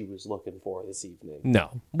grace she was looking for this evening.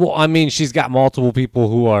 No. Well, I mean, she's got multiple people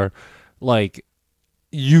who are, like,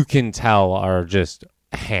 you can tell are just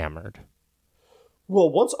hammered.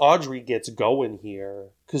 Well, once Audrey gets going here,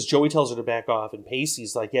 because Joey tells her to back off, and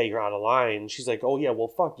Pacey's like, yeah, you're out of line. She's like, oh, yeah,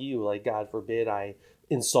 well, fuck you. Like, God forbid I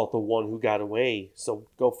insult the one who got away, so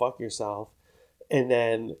go fuck yourself. And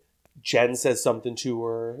then Jen says something to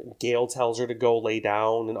her. Gail tells her to go lay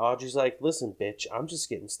down. And Audrey's like, listen, bitch, I'm just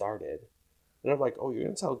getting started. And I'm like, oh, you're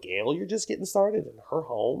going to tell Gail you're just getting started in her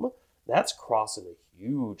home? That's crossing a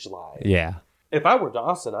huge line. Yeah. If I were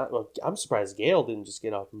Dawson, I'm surprised Gail didn't just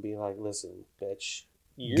get up and be like, listen, bitch,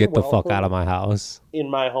 get the fuck out of my house. In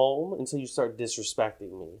my home until you start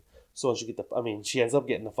disrespecting me. So once you get she ends up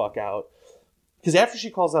getting the fuck out. Because after she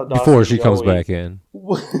calls out Dawson, before she comes back in.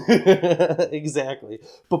 Exactly.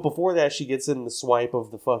 But before that, she gets in the swipe of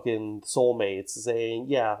the fucking soulmates saying,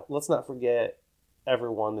 yeah, let's not forget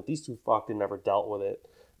everyone that these two fucked and never dealt with it.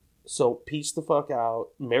 So peace the fuck out.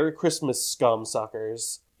 Merry Christmas, scum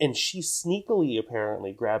suckers. And she sneakily,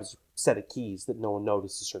 apparently, grabs a set of keys that no one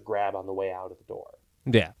notices her grab on the way out of the door.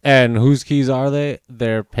 Yeah. And whose keys are they?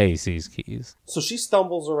 They're Pacey's keys. So she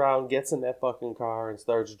stumbles around, gets in that fucking car, and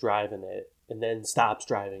starts driving it. And then stops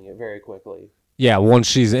driving it very quickly. Yeah, once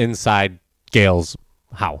she's inside Gail's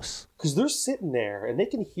house. Because they're sitting there, and they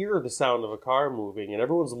can hear the sound of a car moving, and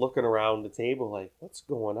everyone's looking around the table like, what's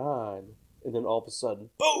going on? And then all of a sudden,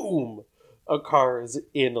 boom! A car is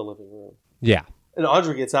in the living room. Yeah. And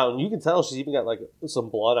Audrey gets out, and you can tell she's even got, like, some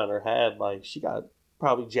blood on her head. Like, she got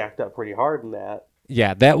probably jacked up pretty hard in that.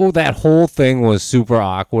 Yeah, that whole thing was super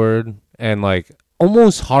awkward and, like,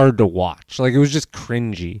 almost hard to watch. Like, it was just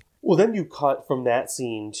cringy. Well, then you cut from that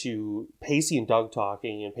scene to Pacey and Doug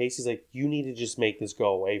talking, and Pacey's like, you need to just make this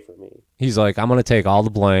go away for me. He's like, I'm going to take all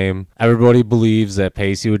the blame. Everybody believes that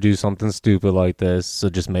Pacey would do something stupid like this,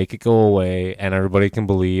 so just make it go away, and everybody can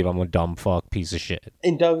believe I'm a dumb fuck piece of shit.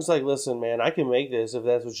 And Doug's like, listen, man, I can make this if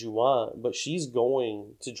that's what you want, but she's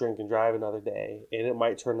going to drink and drive another day, and it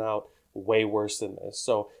might turn out way worse than this.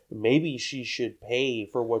 So maybe she should pay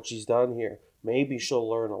for what she's done here. Maybe she'll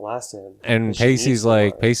learn a lesson. And Pacey's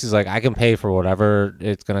like, I can pay for whatever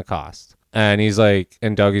it's going to cost. And he's like,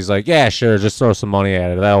 and Dougie's like, yeah, sure, just throw some money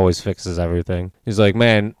at it. That always fixes everything. He's like,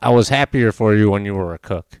 man, I was happier for you when you were a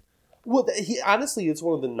cook. Well, honestly, it's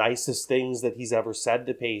one of the nicest things that he's ever said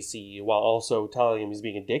to Pacey, while also telling him he's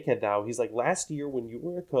being a dickhead now. He's like, last year when you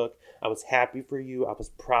were a cook, I was happy for you, I was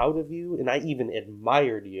proud of you, and I even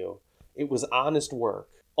admired you. It was honest work,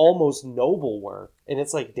 almost noble work. And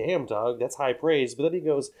it's like, damn, Doug, that's high praise. But then he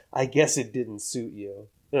goes, I guess it didn't suit you.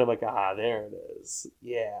 And I'm like, there it is.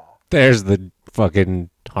 Yeah. There's the fucking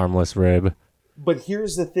harmless rib. But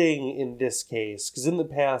here's the thing in this case, because in the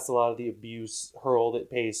past, a lot of the abuse hurled at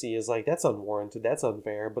Pacey is like, that's unwarranted, that's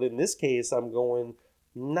unfair. But in this case, I'm going,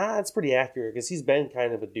 nah, it's pretty accurate, because he's been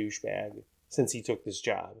kind of a douchebag since he took this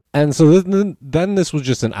job. And so then this was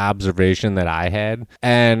just an observation that I had.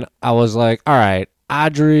 And I was like, all right,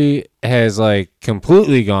 Audrey has like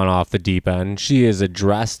completely gone off the deep end. She has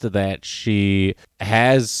addressed that she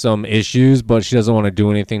has some issues, but she doesn't want to do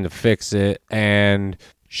anything to fix it. And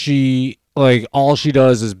she... like, all she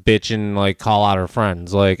does is bitch and, like, call out her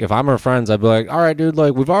friends. Like, if I'm her friends, I'd be like, all right, dude,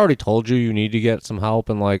 like, we've already told you need to get some help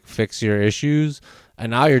and, like, fix your issues.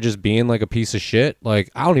 And now you're just being, like, a piece of shit. Like,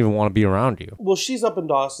 I don't even want to be around you. Well, she's up in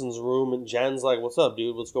Dawson's room, and Jen's like, what's up,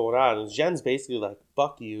 dude? What's going on? And Jen's basically like,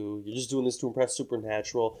 fuck you. You're just doing this to impress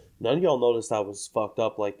Supernatural. None of y'all noticed I was fucked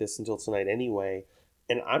up like this until tonight anyway.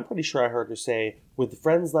 And I'm pretty sure I heard her say, with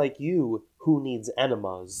friends like you, who needs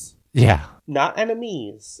enemas? Yeah. Not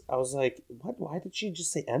enemies. I was like, what? Why did she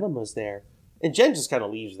just say enemas there? And Jen just kind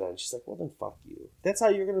of leaves then. She's like, well, then fuck you. That's how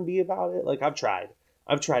you're going to be about it? Like, I've tried.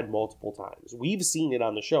 I've tried multiple times. We've seen it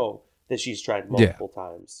on the show that she's tried multiple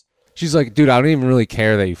times. She's like, dude, I don't even really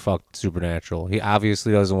care that you fucked Supernatural. He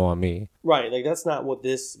obviously doesn't want me. Right. Like, that's not what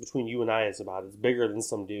this between you and I is about. It's bigger than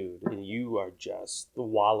some dude. And you are just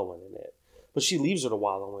wallowing in it. But she leaves her to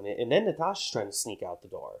wallow in it. And then Natasha's trying to sneak out the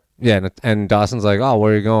door. Yeah, and Dawson's like, oh,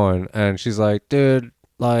 where are you going? And she's like, dude,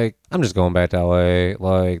 like, I'm just going back to LA.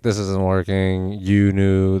 Like, this isn't working. You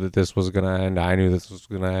knew that this was going to end. I knew this was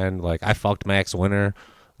going to end. Like, I fucked Max Winter.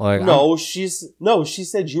 Like, she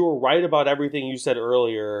said you were right about everything you said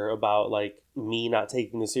earlier about, like, me not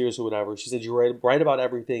taking this serious or whatever. She said you were right about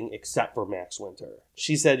everything except for Max Winter.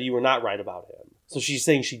 She said you were not right about him. So she's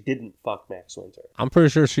saying she didn't fuck Max Winter. I'm pretty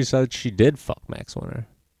sure she said she did fuck Max Winter.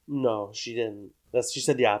 No, she didn't. She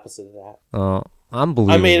said the opposite of that. I'm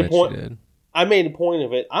believing she did. I made a point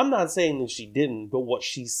of it. I'm not saying that she didn't, but what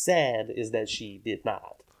she said is that she did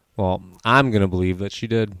not. Well, I'm going to believe that she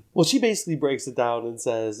did. Well, she basically breaks it down and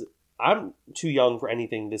says, I'm too young for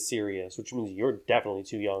anything this serious, which means you're definitely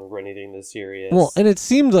too young for anything this serious. Well, and it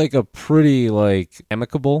seemed like a pretty, like,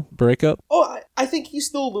 amicable breakup. Oh, I think he's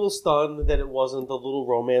still a little stunned that it wasn't the little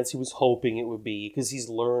romance he was hoping it would be, because he's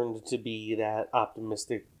learned to be that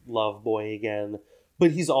optimistic love boy again.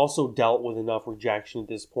 But he's also dealt with enough rejection at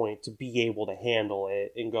this point to be able to handle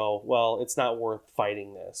it and go, well, it's not worth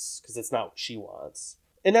fighting this, because it's not what she wants.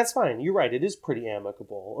 And that's fine. You're right. It is pretty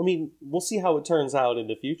amicable. I mean, we'll see how it turns out in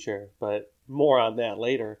the future, but more on that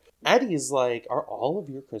later. Eddie is like, are all of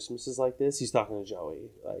your Christmases like this? He's talking to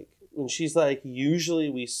Joey. Like, and she's like,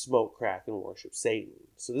 usually we smoke crack and worship Satan.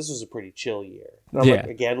 So this was a pretty chill year. And I'm like,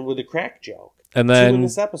 again, with a crack joke. And then, 2 in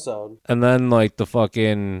this episode. And then, like, the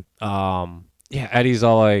fucking, Eddie's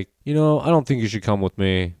all like, I don't think you should come with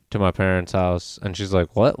me to my parents' house. And she's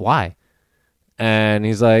like, what? Why? And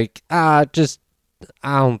he's like, I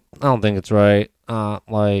don't think it's right. I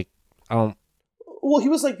don't. Well, he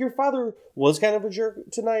was like, your father was kind of a jerk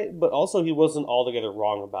tonight, but also he wasn't altogether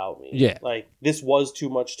wrong about me. Yeah. Like, this was too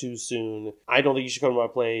much too soon. I don't think you should come to my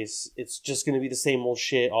place. It's just going to be the same old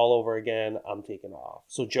shit all over again. I'm taking off.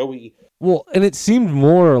 So Joey... Well, and it seemed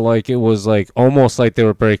more like it was like almost like they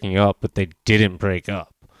were breaking up, but they didn't break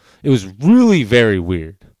up. It was really very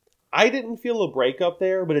weird. I didn't feel a breakup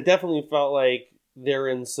there, but it definitely felt like they're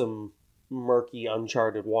in some murky,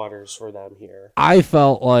 uncharted waters for them here. I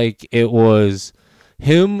felt like it was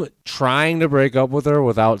him trying to break up with her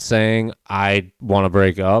without saying, I want to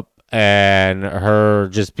break up, and her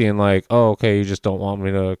just being like, oh, okay, you just don't want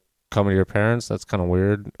me to come to your parents? That's kind of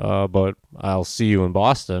weird, but I'll see you in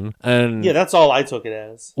Boston. And yeah, that's all I took it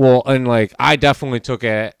as. Well, and like, I definitely took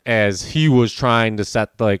it as he was trying to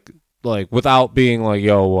set, like without being like,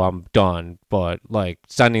 yo, I'm done, but like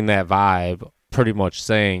sending that vibe, pretty much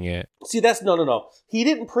saying it. See, that's no. He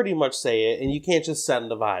didn't pretty much say it, and you can't just send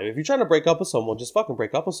the vibe. If you're trying to break up with someone, just fucking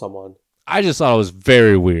break up with someone. I just thought it was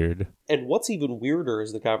very weird. And what's even weirder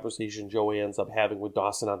is the conversation Joey ends up having with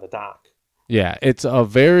Dawson on the dock. Yeah, it's a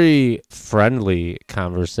very friendly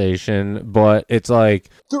conversation, but it's like...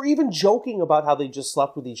 They're even joking about how they just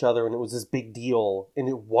slept with each other and it was this big deal. And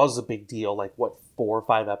it was a big deal, like, 4 or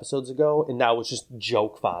 5 episodes ago? And now it's just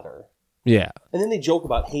joke fodder. Yeah. And then they joke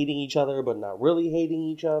about hating each other, but not really hating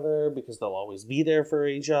each other because they'll always be there for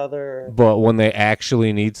each other. But when they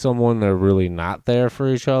actually need someone, they're really not there for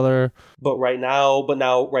each other. But right now,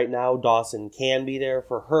 Dawson can be there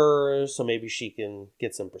for her, so maybe she can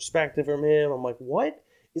get some perspective from him. I'm like, what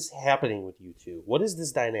is happening with you two? What is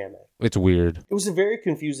this dynamic? It's weird. It was a very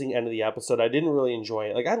confusing end of the episode. I didn't really enjoy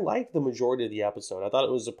it. Like, I liked the majority of the episode. I thought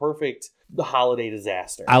it was a perfect holiday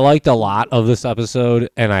disaster. I liked a lot of this episode,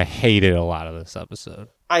 and I hated a lot of this episode.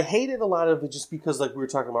 I hated a lot of it just because, like we were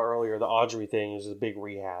talking about earlier, the Audrey thing is a big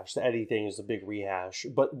rehash. The Eddie thing is a big rehash.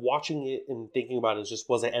 But watching it and thinking about it just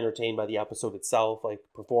wasn't entertained by the episode itself, like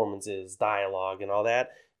performances, dialogue, and all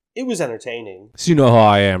that. It was entertaining. So you know how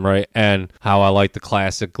I am, right? And how I like the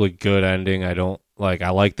classically good ending. I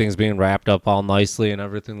like things being wrapped up all nicely and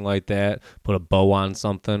everything like that. Put a bow on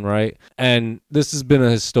something, right? And this has been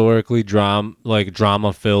a historically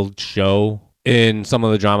drama-filled show. In some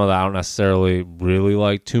of the drama that I don't necessarily really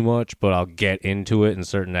like too much, but I'll get into it in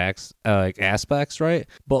certain aspects, right?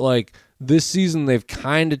 But like this season, they've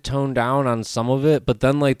kind of toned down on some of it, but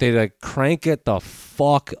then like they like crank it the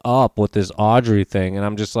fuck up with this Audrey thing, and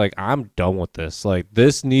I'm just like, I'm done with this. Like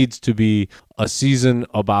this needs to be a season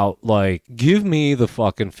about like give me the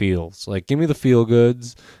fucking feels, like give me the feel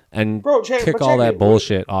goods, and kick all that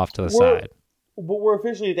bullshit off to the side. But we're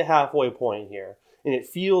officially at the halfway point here. And it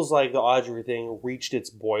feels like the Audrey thing reached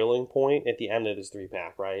its boiling point at the end of this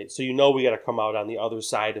 3-pack, right? So you know we got to come out on the other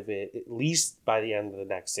side of it, at least by the end of the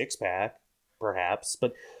next 6-pack, perhaps.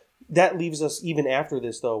 But that leaves us, even after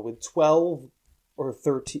this, though, with 11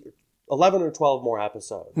 or 12 more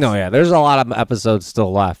episodes. No, yeah, there's a lot of episodes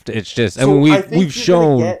still left. It's just, so we've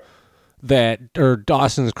shown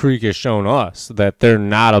Dawson's Creek has shown us that they're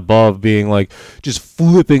not above being like just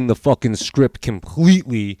flipping the fucking script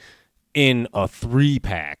completely in a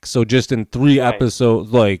 3-pack. So just in 3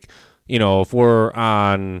 episodes, like, you know, if we're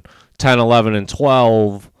on 10, 11, and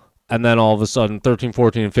 12, and then all of a sudden 13,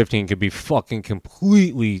 14, and 15 could be fucking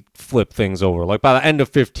completely flip things over. Like by the end of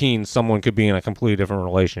 15, someone could be in a completely different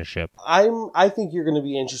relationship. I think you're going to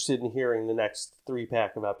be interested in hearing the next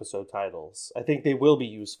 3-pack of episode titles. I think they will be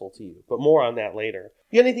useful to you, but more on that later.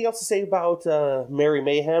 You got anything else to say about Merry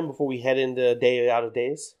Mayhem before we head into Day Out of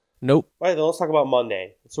Days? Nope. All right, then let's talk about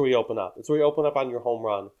Monday. That's where we open up. It's where you open up on your home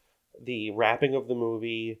run. The wrapping of the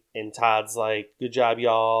movie, and Todd's like, good job,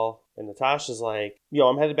 y'all. And Natasha's like, yo,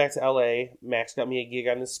 I'm headed back to LA. Max got me a gig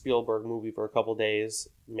on this Spielberg movie for a couple days.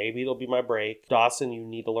 Maybe it'll be my break. Dawson, you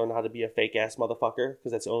need to learn how to be a fake-ass motherfucker,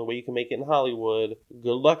 because that's the only way you can make it in Hollywood.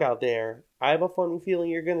 Good luck out there. I have a funny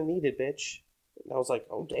feeling you're going to need it, bitch. And I was like,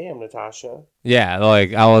 oh, damn, Natasha. Yeah,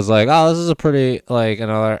 like, I was like, oh, this is a pretty, like,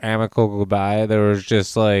 another amicable goodbye. There was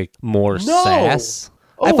just, like, more sass.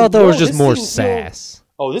 I thought there was just more sass.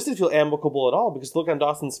 This didn't feel amicable at all, because the look on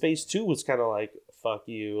Dawson's face, too, was kind of like, fuck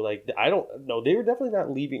you. Like, I don't know. They were definitely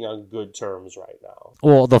not leaving on good terms right now.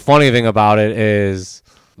 Well, the funny thing about it is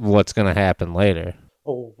what's going to happen later.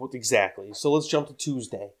 Oh, exactly. So let's jump to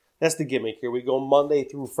Tuesday. That's the gimmick here. We go Monday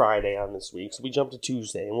through Friday on this week. So we jump to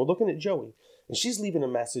Tuesday, and we're looking at Joey. And she's leaving a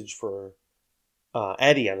message for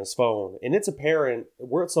Eddie on his phone. And it's apparent,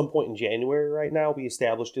 we're at some point in January right now, we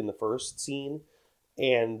established in the first scene,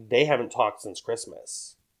 and they haven't talked since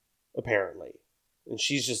Christmas, apparently. And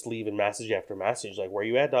she's just leaving message after message, like, where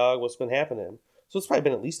you at, dog? What's been happening? So it's probably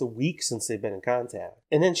been at least a week since they've been in contact.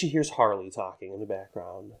 And then she hears Harley talking in the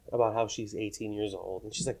background about how she's 18 years old.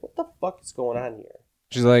 And she's like, what the fuck is going on here?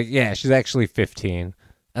 She's like, yeah, she's actually 15.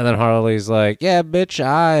 And then Harley's like, yeah, bitch,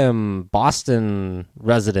 I am Boston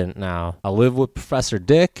resident now. I live with Professor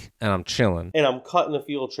Dick, and I'm chilling. And I'm cutting a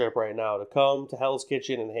field trip right now to come to Hell's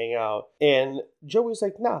Kitchen and hang out. And Joey's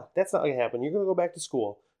like, nah, that's not going to happen. You're going to go back to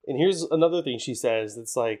school. And here's another thing she says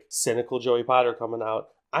that's like cynical Joey Potter coming out.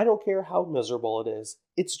 I don't care how miserable it is.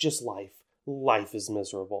 It's just life. Life is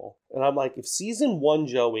miserable. And I'm like, if season 1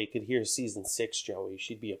 Joey could hear season 6 Joey,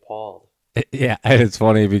 she'd be appalled. Yeah, and it's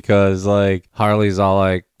funny because, like, Harley's all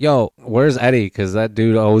like, yo, where's Eddie? Because that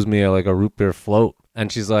dude owes me, a root beer float. And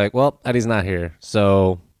she's like, well, Eddie's not here,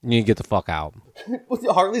 so you need to get the fuck out.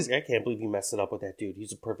 Harley's like, I can't believe you messed it up with that dude.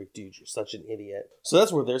 He's a perfect dude. You're such an idiot. So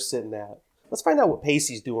that's where they're sitting at. Let's find out what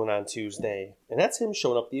Pacey's doing on Tuesday. And that's him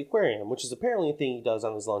showing up at the aquarium, which is apparently a thing he does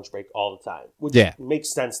on his lunch break all the time. Which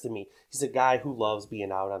makes sense to me. He's a guy who loves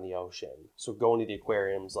being out on the ocean. So going to the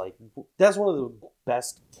aquarium's like, that's one of the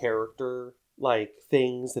best character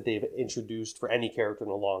things that they've introduced for any character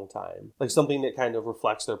in a long time. Like something that kind of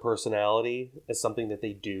reflects their personality as something that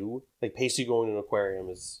they do. Like Pacey going to an aquarium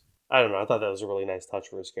is, I don't know, I thought that was a really nice touch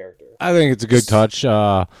for his character. I think it's a good touch.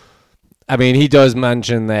 I mean, he does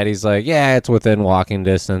mention that he's like, yeah, it's within walking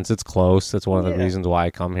distance. It's close. That's one of the reasons why I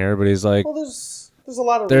come here. But he's like, well, there's a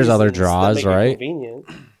lot of there's other reasons that draws, make it right? Convenient.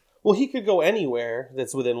 Well, he could go anywhere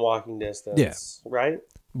that's within walking distance, right?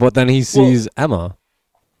 But then he sees Emma.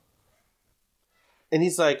 And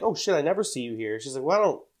he's like, oh, shit, I never see you here. She's like, well, I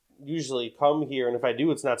don't usually come here, and if I do,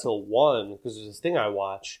 it's not till 1, because there's this thing I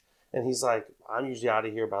watch. And he's like, I'm usually out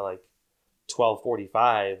of here by, like,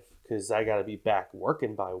 12:45, because I got to be back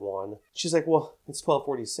working by 1. She's like, well, it's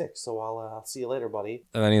 12:46, so I'll see you later, buddy.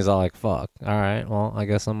 And then he's all like, fuck. All right, well, I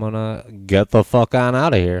guess I'm going to get the fuck on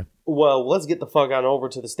out of here. Well, let's get the fuck on over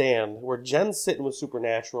to the stand where Jen's sitting with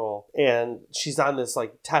Supernatural, and she's on this,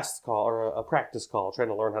 like, test call or a practice call trying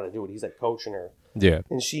to learn how to do it. He's, like, coaching her. Yeah.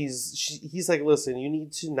 And he's like, listen, you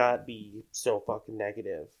need to not be so fucking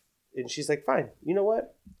negative. And she's like, fine. You know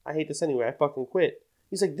what? I hate this anyway. I fucking quit.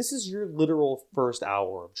 He's like, this is your literal first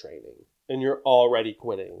hour of training, and you're already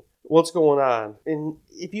quitting. What's going on? And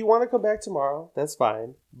if you want to come back tomorrow, that's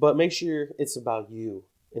fine. But make sure it's about you,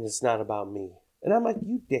 and it's not about me. And I'm like,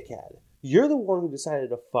 you dickhead. You're the one who decided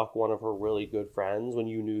to fuck one of her really good friends when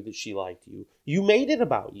you knew that she liked you. You made it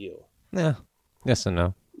about you. Yeah. Yes and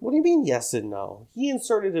no. What do you mean yes and no? He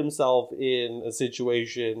inserted himself in a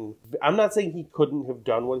situation. I'm not saying he couldn't have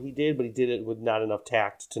done what he did, but he did it with not enough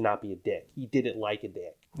tact to not be a dick. He did it like a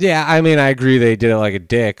dick. Yeah, I mean, I agree they did it like a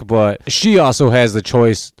dick, but she also has the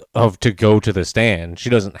choice to go to the stand. She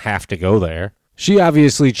doesn't have to go there. She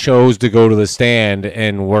obviously chose to go to the stand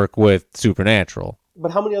and work with Supernatural.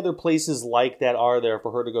 But how many other places like that are there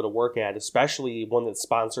for her to go to work at, especially one that's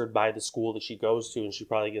sponsored by the school that she goes to and she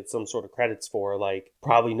probably gets some sort of credits for, like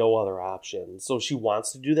probably no other options. So she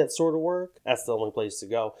wants to do that sort of work. That's the only place to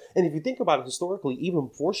go. And if you think about it historically, even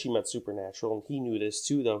before she met Supernatural, and he knew this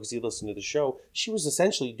too, though, because he listened to the show, she was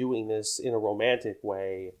essentially doing this in a romantic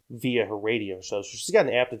way via her radio show. So she's got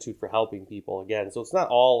an aptitude for helping people again. So it's not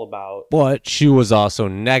all about... But she was also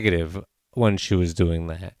negative when she was doing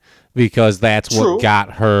that, because that's True. what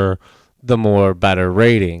got her the more better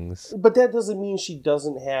ratings. But that doesn't mean she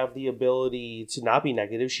doesn't have the ability to not be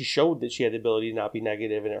negative. She showed that she had the ability to not be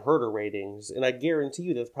negative, and it hurt her ratings. And I guarantee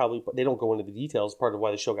you that's probably, they don't go into the details, part of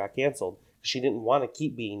why the show got canceled. She didn't want to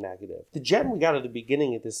keep being negative. The Jen we got at the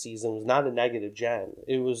beginning of this season was not a negative Jen.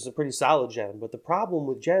 It was a pretty solid Jen. But the problem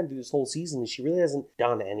with Jen through this whole season is she really hasn't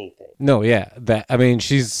done anything. No, yeah. I mean,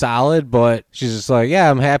 she's solid, but she's just like, yeah,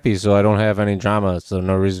 I'm happy, so I don't have any drama, so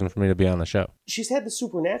no reason for me to be on the show. She's had the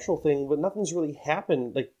Supernatural thing, but nothing's really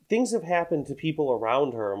happened. Like, things have happened to people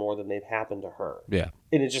around her more than they've happened to her. Yeah.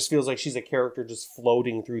 And it just feels like she's a character just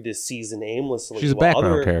floating through this season aimlessly. She's a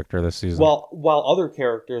background character this season. While other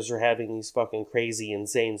characters are having these fucking crazy,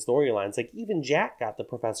 insane storylines. Like, even Jack got the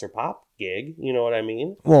Professor Pop gig. You know what I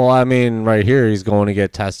mean? Well, I mean, right here, he's going to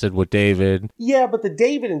get tested with David. Yeah, but the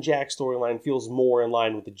David and Jack storyline feels more in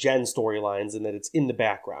line with the Jen storylines in that it's in the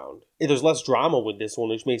background. There's less drama with this one,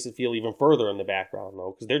 which makes it feel even further in the background,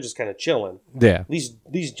 though, because they're just kind of chilling. Yeah.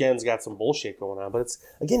 These Jen's got some bullshit going on, but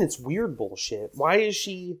it's weird bullshit. Why is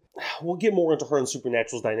she... We'll get more into her and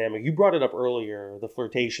Supernatural's dynamic. You brought it up earlier, the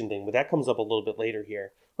flirtation thing, but that comes up a little bit later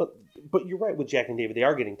here. But you're right with Jack and David. They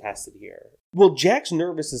are getting tested here. Well, Jack's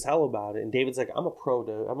nervous as hell about it, and David's like, I'm a pro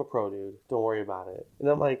dude. Don't worry about it. And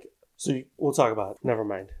I'm like... So we'll talk about it. Never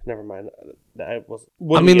mind.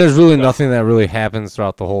 There's really nothing that really happens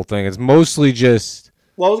throughout the whole thing. It's mostly just...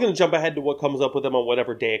 Well, I was going to jump ahead to what comes up with them on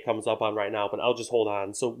whatever day it comes up on right now, but I'll just hold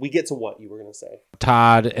on. So we get to what you were going to say.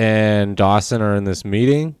 Todd and Dawson are in this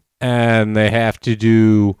meeting, and they have to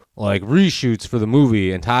do, like, reshoots for the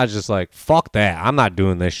movie, and Todd's just like, fuck that. I'm not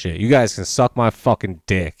doing this shit. You guys can suck my fucking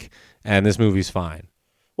dick, and this movie's fine.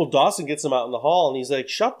 Well, Dawson gets him out in the hall, and he's like,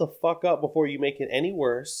 shut the fuck up before you make it any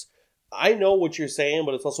worse. I know what you're saying,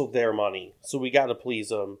 but it's also their money, so we got to please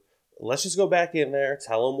them. Let's just go back in there,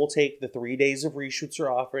 tell them we'll take the 3 days of reshoots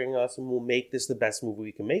they're offering us, and we'll make this the best movie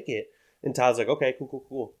we can make it. And Todd's like, okay,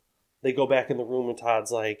 cool. They go back in the room, and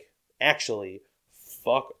Todd's like, actually,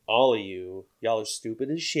 fuck all of you. Y'all are stupid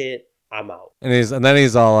as shit. I'm out. And then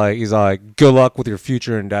he's all like, good luck with your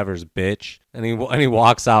future endeavors, bitch. And he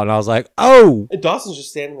walks out, and I was like, oh. And Dawson's just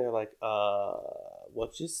standing there like,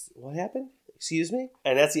 what happened? Excuse me?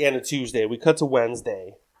 And that's the end of Tuesday. We cut to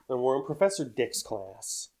Wednesday, and we're in Professor Dick's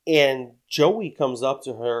class. And Joey comes up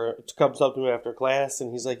to him after class,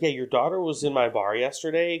 and he's like, yeah, your daughter was in my bar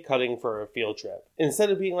yesterday cutting for a field trip. And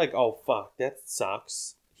instead of being like, oh, fuck, that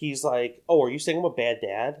sucks, he's like, oh, are you saying I'm a bad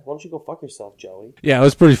dad? Why don't you go fuck yourself, Joey? Yeah, it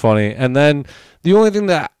was pretty funny. And then the only thing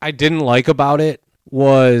that I didn't like about it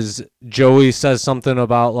was Joey says something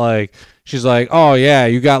about, like, she's like, oh, yeah,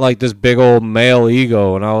 you got, like, this big old male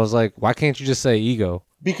ego. And I was like, why can't you just say ego?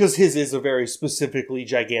 Because his is a very specifically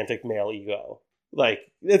gigantic male ego.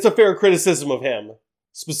 Like, it's a fair criticism of him,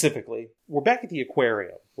 specifically. We're back at the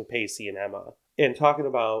aquarium with Pacey and Emma, and talking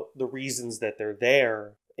about the reasons that they're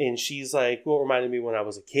there. And she's like, well, it reminded me when I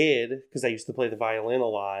was a kid, because I used to play the violin a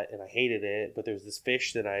lot, and I hated it, but there's this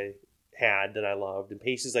fish that I had that I loved. And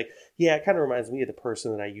Pacey's like, yeah, it kind of reminds me of the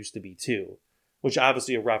person that I used to be, too. Which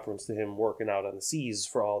obviously a reference to him working out on the seas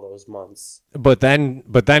for all those months. But then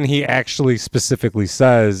he actually specifically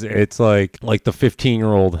says it's like the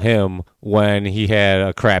 15-year-old him when he had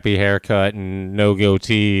a crappy haircut and no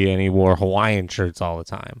goatee and he wore Hawaiian shirts all the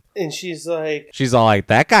time. And she's all like,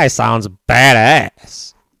 that guy sounds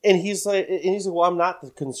badass. And he's like, well, I'm not the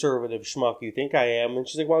conservative schmuck you think I am. And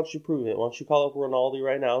she's like, why don't you prove it? Why don't you call up Ronaldo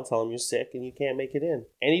right now and tell him you're sick and you can't make it in?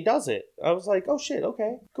 And he does it. I was like, oh shit,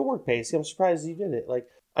 okay. Good work, Pacey. I'm surprised you did it. Like,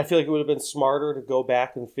 I feel like it would have been smarter to go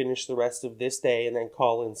back and finish the rest of this day and then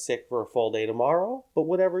call in sick for a full day tomorrow. But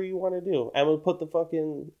whatever you want to do. Emma, put the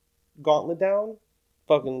fucking gauntlet down.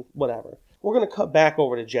 Fucking whatever. We're going to cut back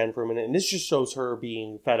over to Jen for a minute. And this just shows her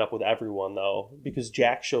being fed up with everyone, though. Because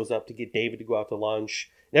Jack shows up to get David to go out to lunch.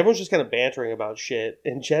 And everyone's just kind of bantering about shit.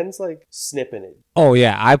 And Jen's like snipping it. Oh,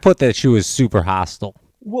 yeah. I put that she was super hostile.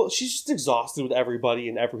 Well, she's just exhausted with everybody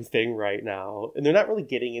and everything right now. And they're not really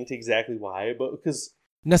getting into exactly why. But because...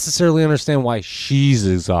 necessarily understand why she's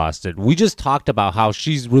exhausted. We just talked about how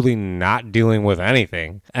she's really not dealing with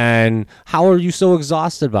anything. And how are you so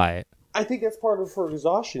exhausted by it? I think that's part of her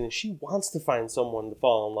exhaustion. And she wants to find someone to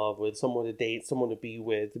fall in love with, someone to date, someone to be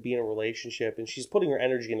with, to be in a relationship. And she's putting her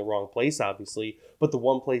energy in the wrong place, obviously. But the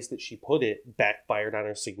one place that she put it backfired on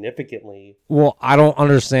her significantly. Well, I don't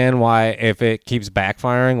understand why, if it keeps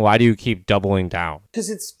backfiring, why do you keep doubling down? Because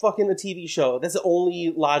it's fucking a TV show. That's the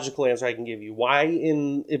only logical answer I can give you.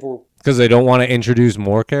 Because they don't want to introduce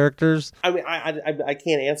more characters? I mean, I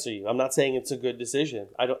can't answer you. I'm not saying it's a good decision.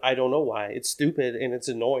 I don't know why. It's stupid and it's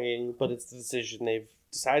annoying, but it's the decision they've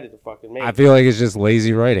decided to fucking make. I feel like it's just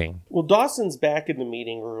lazy writing. Well, Dawson's back in the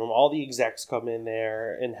meeting room. All the execs come in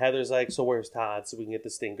there, and Heather's like, so where's Todd so we can get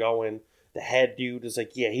this thing going? The head dude is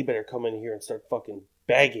like, yeah, he better come in here and start fucking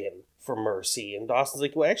begging for mercy. And Dawson's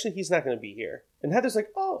like, well, actually, he's not going to be here. And Heather's like,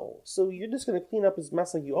 oh, so you're just going to clean up his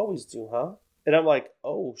mess like you always do, huh? And I'm like,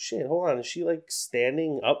 oh, shit, hold on. Is she, like,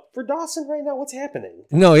 standing up for Dawson right now? What's happening?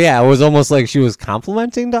 No, yeah, it was almost like she was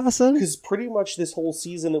complimenting Dawson. Because pretty much this whole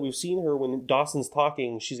season that we've seen her, when Dawson's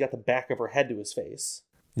talking, she's got the back of her head to his face.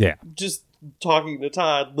 Yeah. Just talking to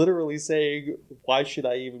Todd, literally saying, why should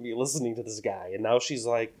I even be listening to this guy? And now she's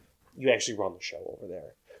like, you actually run the show over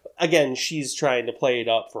there. Again, she's trying to play it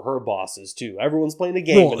up for her bosses, too. Everyone's playing the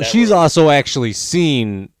game. Well, she's also actually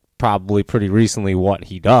seen... probably pretty recently what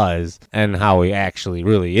he does and how he actually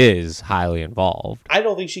really is highly involved. I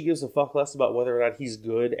don't think she gives a fuck less about whether or not he's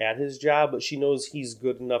good at his job, but she knows he's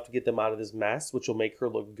good enough to get them out of this mess, which will make her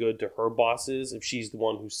look good to her bosses if she's the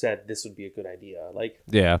one who said this would be a good idea. Like,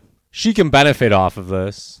 yeah, she can benefit off of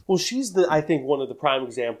this. Well, she's I think one of the prime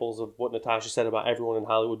examples of what Natasha said about everyone in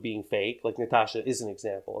Hollywood being fake. Like, Natasha is an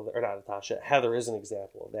example of that, or not Natasha, Heather is an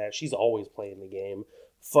example of that. She's always playing the game.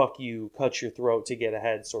 Fuck you, cut your throat to get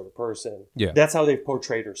ahead sort of person. Yeah. That's how they've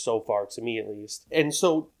portrayed her so far, to me at least. And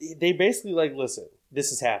so they basically like, listen,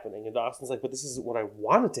 this is happening. And Dawson's like, but this isn't what I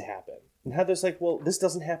wanted to happen. And Heather's like, well, this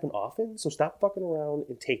doesn't happen often, so stop fucking around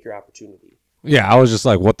and take your opportunity. Yeah, I was just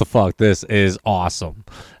like, what the fuck? This is awesome.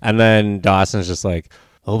 And then Dawson's just like,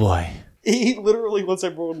 oh boy. He literally, once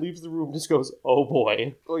everyone leaves the room, just goes, oh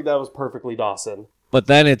boy. Like, that was perfectly Dawson. But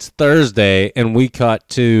then it's Thursday, and we cut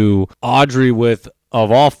to Audrey with... of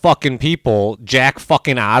all fucking people, Jack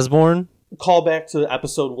fucking Osborne. Call back to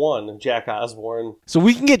episode 1, Jack Osborne. So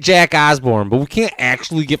we can get Jack Osborne, but we can't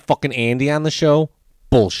actually get fucking Andy on the show?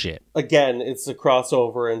 Bullshit. Again, it's a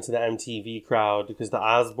crossover into the MTV crowd because the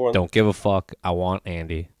Osborne... Don't give a fuck. I want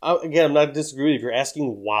Andy. Again, I'm not disagreeing. If you're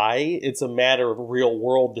asking why, it's a matter of real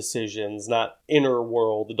world decisions, not inner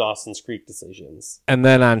world Dawson's Creek decisions. And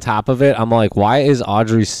then on top of it, I'm like, why is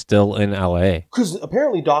Audrey still in LA? Because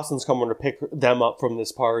apparently Dawson's coming to pick them up from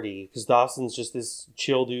this party. Because Dawson's just this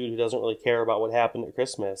chill dude who doesn't really care about what happened at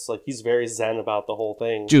Christmas. Like, he's very zen about the whole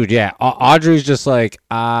thing. Dude, yeah. Audrey's just like,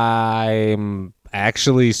 I'm...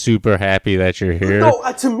 actually super happy that you're here. No,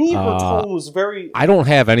 to me, her tone was very... I don't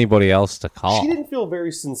have anybody else to call. She didn't feel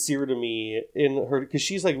very sincere to me in her... Because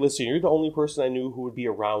she's like, listen, you're the only person I knew who would be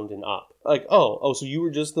around and up. Like, oh, so you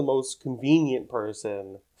were just the most convenient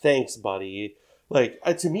person. Thanks, buddy. Like,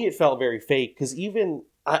 to me, it felt very fake. Because even...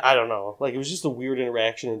 I don't know. Like, it was just a weird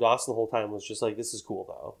interaction. And Dawson the whole time was just like, this is cool,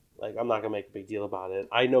 though. Like, I'm not going to make a big deal about it.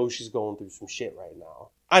 I know she's going through some shit right now.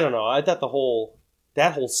 I don't know. I thought the whole...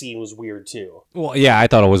 That whole scene was weird, too. Well, yeah, I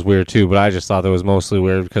thought it was weird, too, but I just thought it was mostly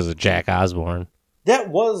weird because of Jack Osborne. That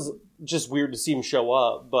was just weird to see him show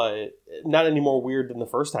up, but not any more weird than the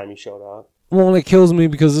first time he showed up. Well, and it kills me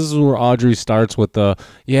because this is where Audrey starts with the,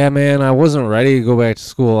 yeah, man, I wasn't ready to go back to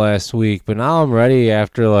school last week, but now I'm ready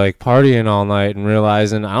after, like, partying all night and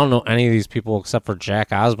realizing I don't know any of these people except for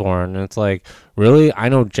Jack Osborne. And it's like, really? I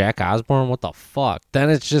know Jack Osborne? What the fuck? Then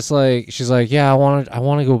it's just like, she's like, yeah, I want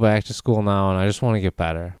to go back to school now, and I just want to get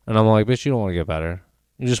better. And I'm like, bitch, you don't want to get better.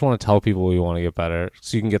 You just want to tell people you want to get better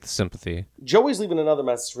so you can get the sympathy. Joey's leaving another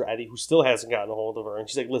message for Eddie, who still hasn't gotten a hold of her. And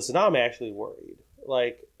she's like, listen, I'm actually worried.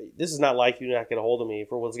 Like, this is not like you not get a hold of me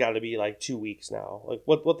for what's got to be like 2 weeks now. Like,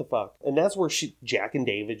 what the fuck? And that's where Jack and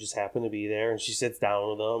David just happen to be there, and she sits down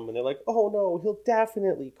with them, and they're like, oh no, he'll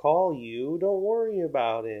definitely call you. Don't worry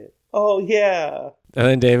about it. Oh yeah. And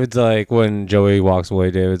then David's like, when Joey walks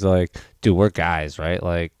away, David's like, dude, we're guys, right?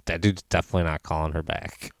 Like, that dude's definitely not calling her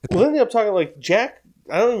back. Well, then they end up talking like Jack.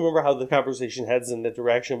 I don't even remember how the conversation heads in that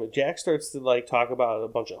direction, but Jack starts to like talk about a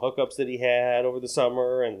bunch of hookups that he had over the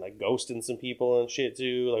summer and like ghosting some people and shit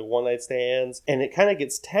too, like one night stands. And it kind of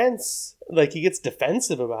gets tense. Like he gets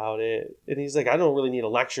defensive about it. And he's like, I don't really need a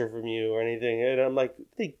lecture from you or anything. And I'm like, I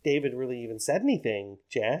think David really even said anything,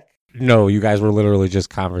 Jack. No, you guys were literally just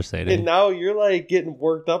conversating. And now you're like getting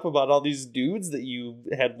worked up about all these dudes that you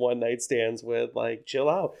had one night stands with. Like, chill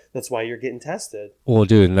out. That's why you're getting tested. Well,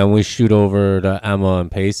 dude, and then we shoot over to Emma and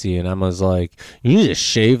Pacey, and Emma's like, you need to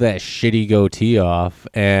shave that shitty goatee off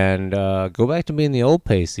and go back to being the old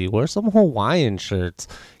Pacey. Wear some Hawaiian shirts.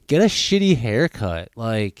 Get a shitty haircut.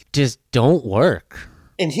 Like, just don't work.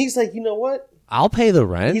 And he's like, you know what? I'll pay the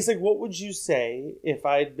rent. He's like, what would you say if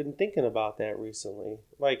I'd been thinking about that recently?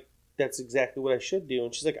 Like, that's exactly what I should do.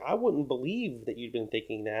 And she's like, I wouldn't believe that you'd been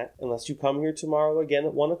thinking that unless you come here tomorrow again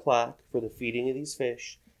at 1 o'clock for the feeding of these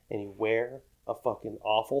fish and you wear a fucking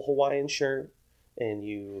awful Hawaiian shirt and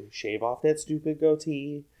you shave off that stupid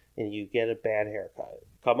goatee and you get a bad haircut.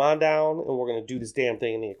 Come on down and we're going to do this damn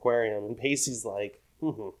thing in the aquarium. And Pacey's like,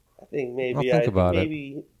 I think maybe I'll think about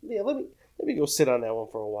it. Yeah, let me go sit on that one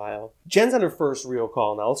for a while. Jen's on her first real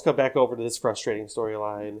call now. Let's go back over to this frustrating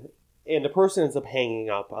storyline. And the person ends up hanging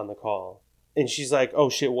up on the call. And she's like, oh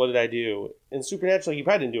shit, what did I do? And supernaturally, you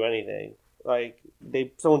probably didn't do anything. Like,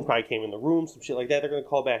 someone probably came in the room, some shit like that. They're going to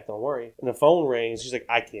call back, don't worry. And the phone rings. She's like,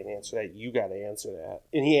 I can't answer that. You got to answer that.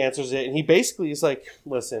 And he answers it. And he basically is like,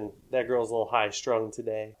 listen, that girl's a little high-strung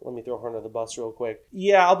today. Let me throw her under the bus real quick.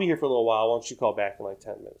 Yeah, I'll be here for a little while. Why don't you call back in like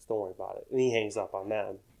 10 minutes? Don't worry about it. And he hangs up on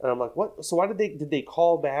them. And I'm like, what? So why did they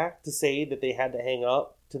call back to say that they had to hang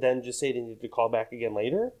up? To then just say they need to call back again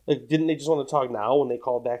later? Like, didn't they just want to talk now when they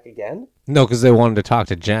called back again? No, because they wanted to talk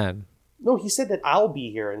to Jen. No, he said that I'll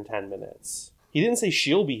be here in 10 minutes. He didn't say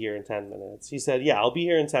she'll be here in 10 minutes. He said, yeah, I'll be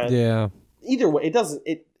here in 10. Yeah. Either way,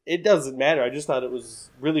 it doesn't matter. I just thought it was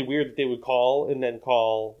really weird that they would call and then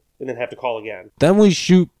have to call again. Then we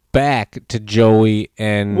shoot back to Joey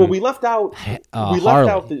and we left out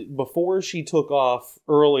Harley. Before she took off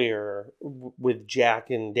earlier with Jack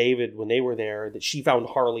and David when they were there, that she found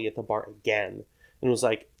Harley at the bar again and was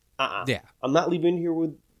like, yeah, I'm not leaving here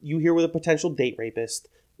with a potential date rapist.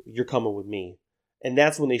 You're coming with me. And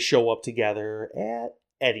that's when they show up together at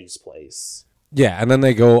Eddie's place. Yeah, and then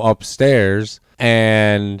they go upstairs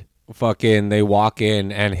and fucking they walk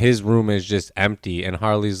in and his room is just empty and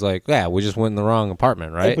Harley's like, yeah, we just went in the wrong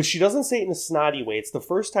apartment, right? But she doesn't say it in a snotty way. It's the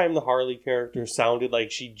first time the Harley character sounded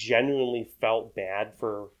like she genuinely felt bad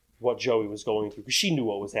for what Joey was going through, because she knew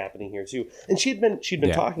what was happening here too. And she'd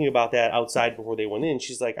been talking about that outside before they went in.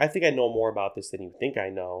 She's like, I think I know more about this than you think I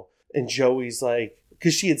know. And Joey's like,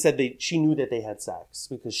 because she had said she knew that they had sex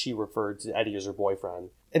because she referred to Eddie as her boyfriend.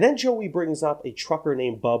 And then Joey brings up a trucker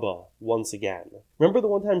named Bubba once again. Remember the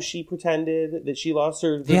one time she pretended that she lost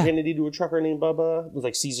her virginity to a trucker named Bubba? It was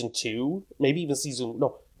like season 2, maybe even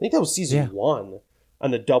I think that was season 1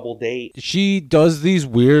 on the double date. She does these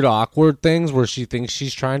weird, awkward things where she thinks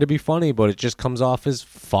she's trying to be funny, but it just comes off as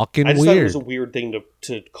fucking weird. I just thought it was a weird thing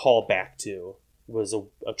to call back to, was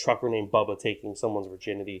a trucker named Bubba taking someone's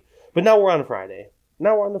virginity. But now we're on a Friday.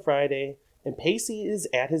 And Pacey is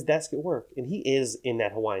at his desk at work, and he is in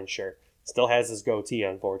that Hawaiian shirt. Still has his goatee,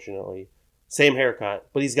 unfortunately. Same haircut,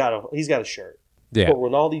 but he's got a shirt. Yeah. But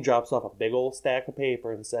Rinaldi drops off a big old stack of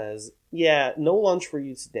paper and says, yeah, no lunch for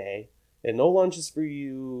you today, and no lunches for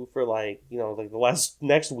you for the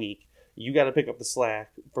next week. You got to pick up the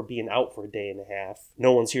slack for being out for a day and a half.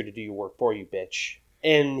 No one's here to do your work for you, bitch.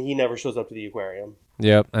 And he never shows up to the aquarium.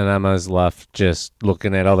 Yep, and Emma's left just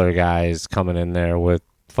looking at other guys coming in there with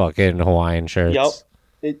fucking Hawaiian shirts.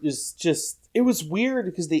 Yep. It was weird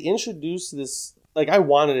because they introduced this like, I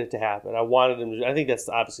wanted it to happen. I wanted him to, I think that's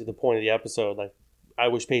obviously the point of the episode. Like, I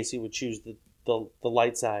wish Pacey would choose the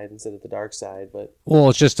light side instead of the dark side, but Well,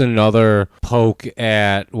 it's just another poke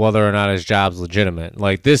at whether or not his job's legitimate.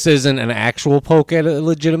 Like, this isn't an actual poke at the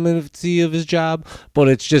legitimacy of his job, but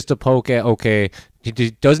it's just a poke at, okay, he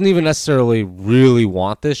doesn't even necessarily really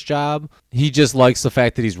want this job. He just likes the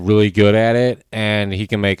fact that he's really good at it and he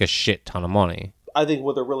can make a shit ton of money. I think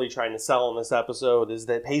what they're really trying to sell in this episode is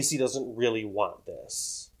that Pacey doesn't really want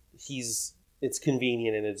this. It's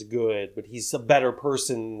convenient and it's good, but he's a better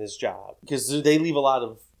person in this job. Because they leave a lot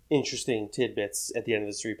of interesting tidbits at the end of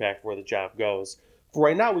this 3-pack where the job goes. For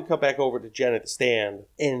right now, we cut back over to Jen at the stand,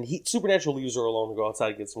 and Supernatural leaves her alone to go outside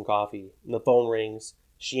and get some coffee. And the phone rings.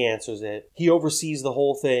 She answers it. He oversees the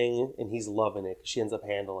whole thing, and he's loving it. She ends up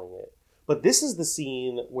handling it. But this is the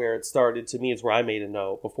scene where it started, to me, it's where I made a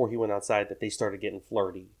note before he went outside that they started getting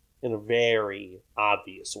flirty in a very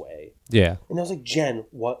obvious way. Yeah. And I was like, Jen,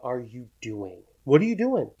 what are you doing? What are you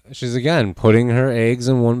doing? She's, again, putting her eggs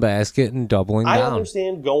in one basket and doubling down. I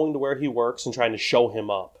understand going to where he works and trying to show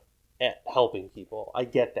him up at helping people. I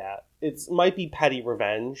get that. It might be petty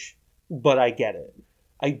revenge, but I get it.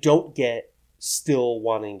 I don't get still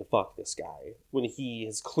wanting to fuck this guy when he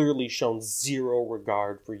has clearly shown zero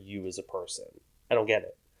regard for you as a person. I don't get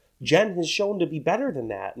it. Jen has shown to be better than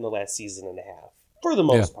that in the last season and a half, for the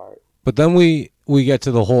most part. But then we get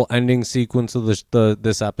to the whole ending sequence of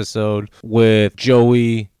this episode with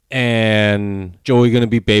Joey going to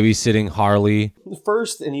be babysitting Harley.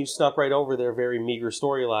 First, and you snuck right over their very meager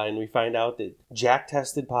storyline, we find out that Jack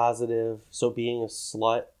tested positive, so being a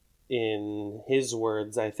slut, in his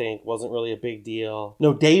words, I think, wasn't really a big deal.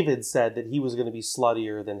 No, David said that he was going to be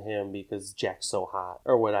sluttier than him because Jack's so hot,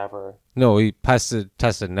 or whatever. No, he tested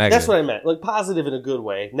negative. That's what I meant. Like, positive in a good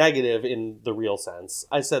way, negative in the real sense.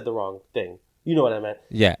 I said the wrong thing. You know what I meant.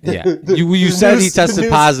 Yeah. You said he tested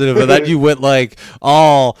positive, and then you went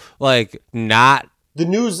not. The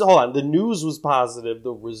news was positive.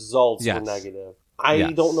 The results were negative.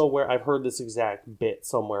 I don't know where I've heard this exact bit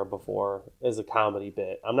somewhere before as a comedy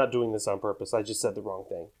bit. I'm not doing this on purpose. I just said the wrong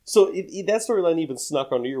thing. So that storyline even snuck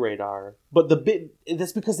under your radar. But the bit,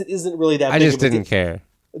 that's because it isn't really that big. I just didn't care.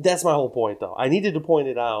 That's my whole point, though. I needed to point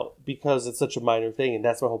it out because it's such a minor thing, and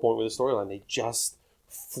that's my whole point with the storyline. They just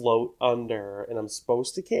float under, and I'm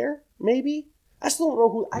supposed to care? Maybe? I still don't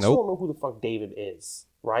know who the fuck David is,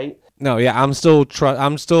 right? No, yeah, I'm still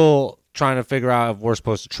trying to figure out if we're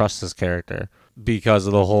supposed to trust this character because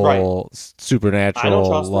of the whole supernatural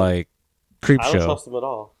creep show. I don't trust him at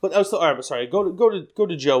all. But I'm sorry. Go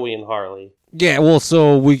to Joey and Harley. Yeah, well,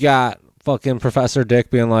 so we got fucking Professor Dick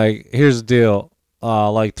being like, "Here's the deal.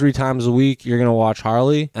 3 times a week, you're gonna watch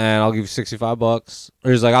Harley, and I'll give you $65.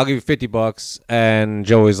 Or he's like, I'll give you $50, and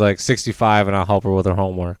Joey's like 65, and I'll help her with her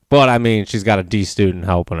homework. But I mean, she's got a D student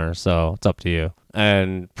helping her, so it's up to you.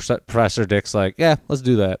 And Professor Dick's like, yeah, let's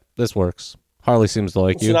do that. This works. Harley seems to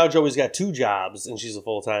like you. So now Joey's got 2 jobs, and she's a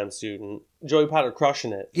full-time student. Joey Potter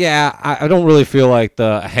crushing it. Yeah, I don't really feel like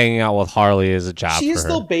the hanging out with Harley is a job for her. She is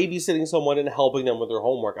still babysitting someone and helping them with their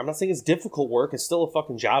homework. I'm not saying it's difficult work. It's still a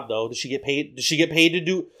fucking job, though. Does she get paid? Does she get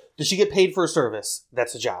paid for a service?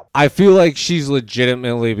 That's a job. I feel like she's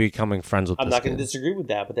legitimately becoming friends with I'm this not going kid. to disagree with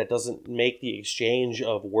that, but that doesn't make the exchange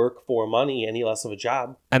of work for money any less of a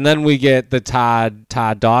job. And then we get the Todd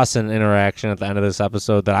Dawson interaction at the end of this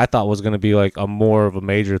episode that I thought was going to be like a more of a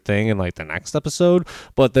major thing in like the next episode.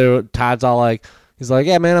 But Todd's all like, he's like,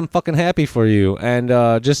 yeah, man, I'm fucking happy for you. And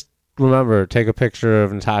just remember, take a picture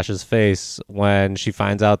of Natasha's face when she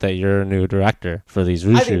finds out that you're a new director for these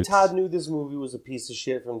reshoots. I think Todd knew this movie was a piece of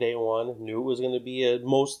shit from day one. Knew it was going to be a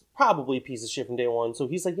most probably piece of shit from day one. So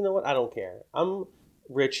he's like, you know what? I don't care. I'm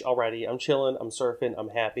rich already. I'm chilling. I'm surfing. I'm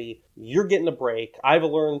happy. You're getting a break. I've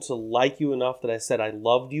learned to like you enough that I said I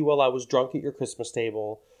loved you while I was drunk at your Christmas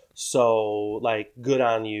table. So, good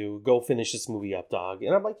on you. Go finish this movie up, dog.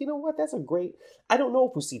 And I'm like, you know what? That's a great... I don't know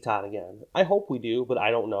if we see Todd again. I hope we do, but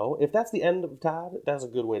I don't know. If that's the end of Todd, that's a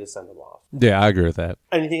good way to send him off. Yeah, I agree with that.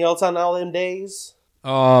 Anything else on all them days?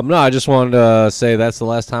 No, I just wanted to say that's the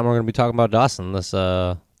last time we're going to be talking about Dawson, this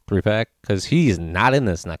 3-pack, because he's not in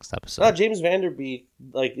this next episode. James Vanderbeek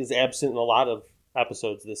is absent in a lot of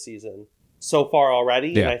episodes this season. So far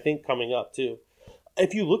already, and I think coming up, too.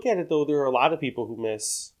 If you look at it, though, there are a lot of people who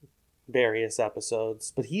miss various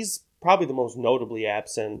episodes, but he's probably the most notably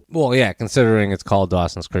absent. Well, yeah, considering it's called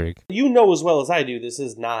Dawson's Creek. You know as well as I do, this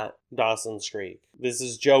is not Dawson's Creek. This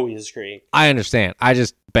is Joey's Creek. I understand.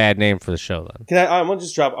 Bad name for the show, then. I'm gonna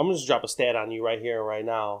just drop a stat on you right here, right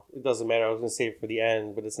now. It doesn't matter. I was gonna save it for the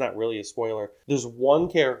end, but it's not really a spoiler. There's one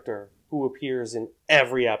character who appears in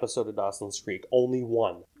every episode of Dawson's Creek. Only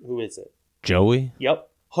one. Who is it? Joey? Yep.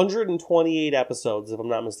 128 episodes, if I'm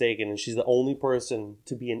not mistaken, and she's the only person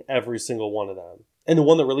to be in every single one of them. And the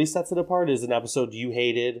one that really sets it apart is an episode you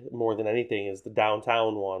hated more than anything, is the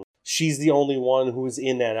downtown one. She's the only one who's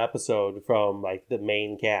in that episode from like the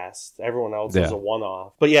main cast. Everyone else is a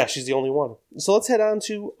one-off. But yeah, she's the only one. So let's head on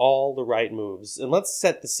to all the right moves, and let's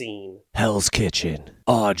set the scene. Hell's Kitchen.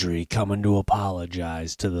 Audrey coming to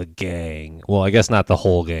apologize to the gang. Well, I guess not the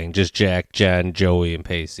whole gang, just Jack, Jen, Joey, and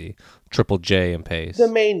Pacey. Triple J and Pace. The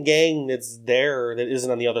main gang that's there that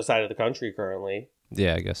isn't on the other side of the country currently.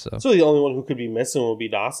 Yeah, I guess so. So the only one who could be missing would be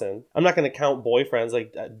Dawson. I'm not going to count boyfriends,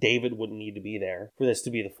 like David wouldn't need to be there for this to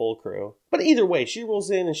be the full crew. But either way, she rolls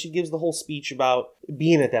in and she gives the whole speech about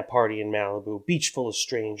being at that party in Malibu, beach full of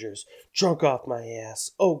strangers, drunk off my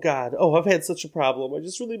ass. Oh God, oh, I've had such a problem. I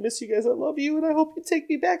just really miss you guys. I love you and I hope you take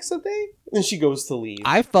me back someday. And she goes to leave.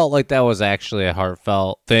 I felt like that was actually a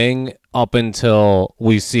heartfelt thing up until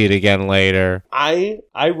we see it again later. I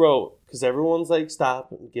wrote, because everyone's like,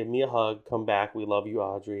 stop, give me a hug, come back, we love you,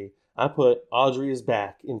 Audrey. I put, Audrey is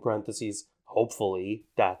back, in parentheses, hopefully, ...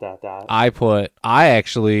 I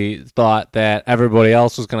actually thought that everybody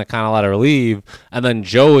else was going to kind of let her leave, and then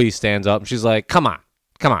Joey stands up, and she's like, come on,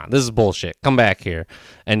 this is bullshit, come back here.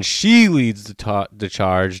 And she leads the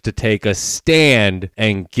charge to take a stand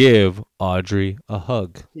and give Audrey a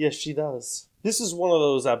hug. Yes, she does. This is one of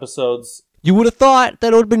those episodes... You would have thought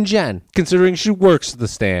that it would have been Jen, considering she works the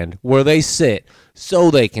stand, where they sit, so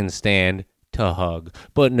they can stand to hug.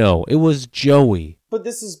 But no, it was Joey. But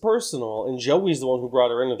this is personal, and Joey's the one who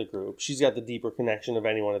brought her into the group. She's got the deeper connection of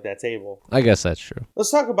anyone at that table. I guess that's true.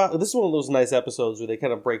 Let's talk about, this is one of those nice episodes where they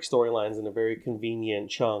kind of break storylines into very convenient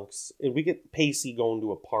chunks. And we get Pacey going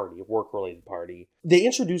to a party, a work-related party. They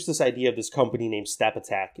introduced this idea of this company named Step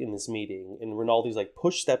Attack in this meeting. And Rinaldi's like,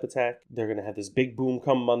 push Step Attack. They're going to have this big boom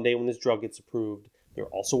come Monday when this drug gets approved. They're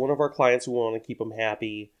also one of our clients who want to keep them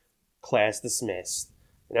happy. Class dismissed.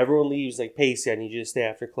 And everyone leaves like, Pacey, I need you to stay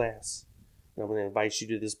after class. And I'm going to invite you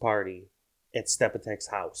to this party at Step Attack's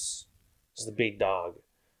house. It's the big dog.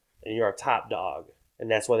 And you're our top dog.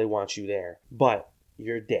 And that's why they want you there. But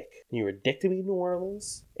you're a dick. And you were a dick to me in New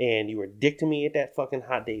Orleans. And you were a dick to me at that fucking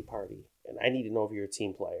hot day party. And I need to know if you're a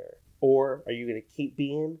team player. Or are you going to keep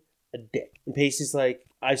being a dick? And Pacey's like,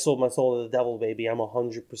 I sold my soul to the devil, baby. I'm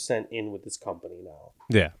 100% in with this company now.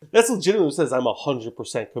 Yeah. That's legitimately what says I'm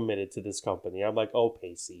 100% committed to this company. I'm like, oh,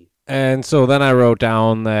 Pacey. And so then I wrote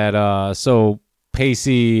down that, so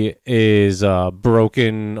Pacey is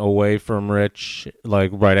broken away from Rich,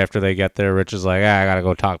 like right after they get there. Rich is like, I gotta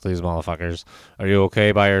go talk to these motherfuckers. Are you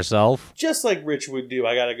okay by yourself? Just like Rich would do.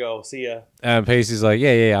 I gotta go. See ya. And Pacey's like,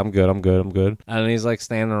 yeah, I'm good. And he's like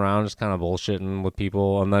standing around just kind of bullshitting with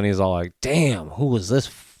people. And then he's all like, damn, who is this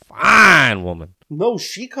fine woman? No,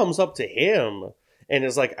 she comes up to him and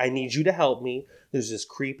is like, I need you to help me. There's this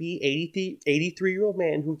creepy 83-year-old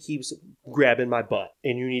man who keeps grabbing my butt.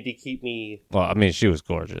 And you need to keep me... Well, I mean, she was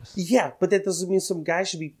gorgeous. Yeah, but that doesn't mean some guy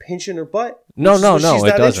should be pinching her butt. No, it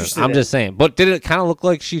doesn't. I'm just saying. But did it kind of look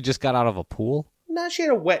like she just got out of a pool? No, she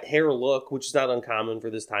had a wet hair look, which is not uncommon for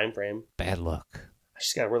this time frame. Bad luck.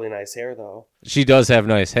 She's got really nice hair, though. She does have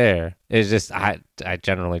nice hair. It's just, I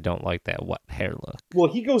generally don't like that wet hair look.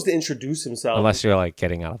 Well, he goes to introduce himself. Unless you're, like,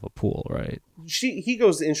 getting out of a pool, right? He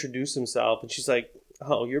goes to introduce himself, and she's like,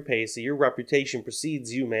 oh, you're Pacey. Your reputation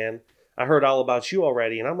precedes you, man. I heard all about you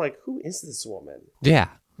already. And I'm like, who is this woman? Yeah.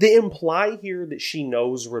 They imply here that she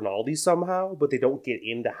knows Rinaldi somehow, but they don't get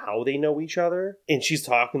into how they know each other. And she's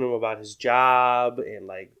talking to him about his job and,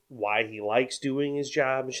 like, why he likes doing his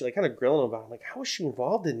job. And she's, like, kind of grilling him about it. I'm like, how is she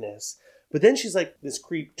involved in this? But then she's like, this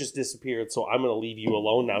creep just disappeared, so I'm going to leave you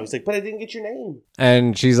alone now. He's like, but I didn't get your name.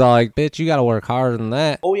 And she's all like, bitch, you got to work harder than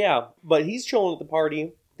that. Oh, yeah. But he's chilling at the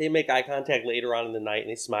party. They make eye contact later on in the night, and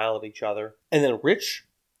they smile at each other. And then Rich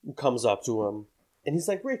comes up to him, and he's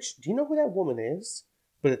like, Rich, do you know who that woman is?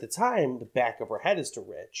 But at the time, the back of her head is to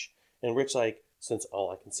Rich. And Rich like, since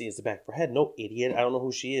all I can see is the back of her head, no, idiot, I don't know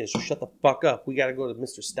who she is. Shut the fuck up. We got to go to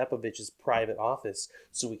Mr. Stepovich's private office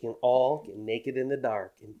so we can all get naked in the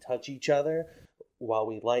dark and touch each other while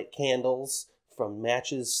we light candles from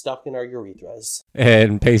matches stuck in our urethras.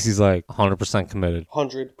 And Pacey's like, 100% committed.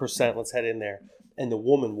 100%, let's head in there. And the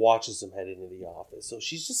woman watches him head into the office. So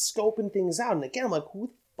she's just scoping things out. And again, I'm like, who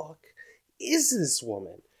the fuck is this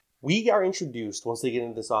woman? We are introduced, once they get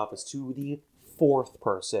into this office, to the fourth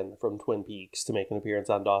person from Twin Peaks to make an appearance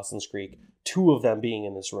on Dawson's Creek. Two of them being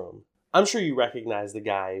in this room. I'm sure you recognize the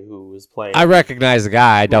guy who was playing. I recognize the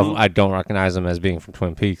guy. I don't recognize him as being from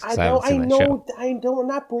Twin Peaks. I know. I'm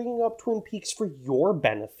not bringing up Twin Peaks for your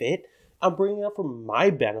benefit. I'm bringing it up for my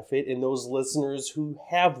benefit and those listeners who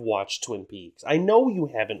have watched Twin Peaks. I know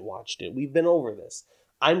you haven't watched it. We've been over this.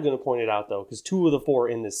 I'm going to point it out, though, because 2 of the 4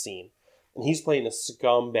 in this scene. And he's playing a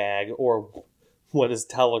scumbag, or what is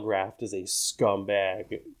telegraphed as a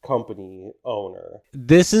scumbag company owner.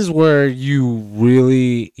 This is where you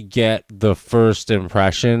really get the first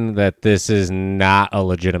impression that this is not a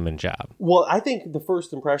legitimate job. Well, I think the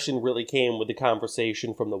first impression really came with the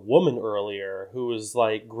conversation from the woman earlier, who was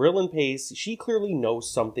like grilling Pace. She clearly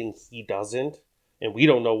knows something he doesn't, and we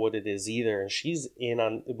don't know what it is either. And she's in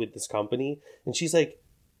on with this company, and she's like,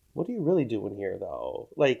 "What are you really doing here, though?"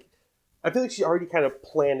 Like, I feel like she already kind of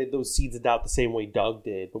planted those seeds of doubt the same way Doug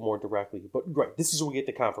did, but more directly. But right, this is where we get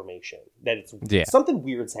the confirmation that it's something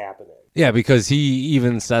weird's happening. Yeah, because he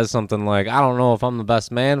even says something like, I don't know if I'm the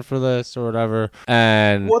best man for this or whatever.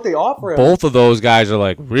 And what they offer him, both of those guys are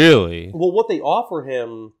like, really? Well, what they offer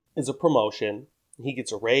him is a promotion. He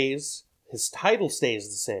gets a raise. His title stays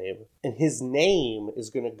the same. And his name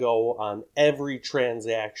is going to go on every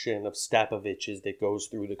transaction of Stepovich's that goes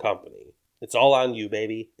through the company. It's all on you,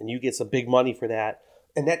 baby. And you get some big money for that.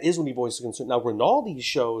 And that is when he voices concern. Now, Rinaldi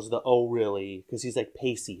shows the oh, really? Because he's like,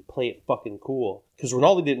 Pacey, play it fucking cool. Because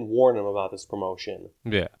Rinaldi didn't warn him about this promotion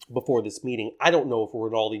before this meeting. I don't know if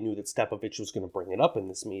Rinaldi knew that Stepovich was going to bring it up in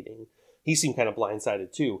this meeting. He seemed kind of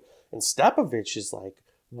blindsided, too. And Stepovich is like,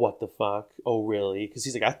 what the fuck? Oh, really? Because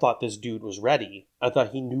he's like, I thought this dude was ready. I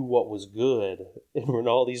thought he knew what was good. And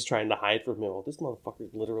Rinaldi's trying to hide from him. Well, this motherfucker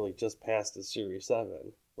literally just passed his Series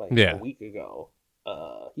 7 a week ago.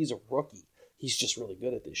 He's a rookie. He's just really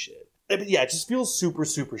good at this shit. But yeah, it just feels super,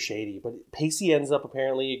 super shady. But Pacey ends up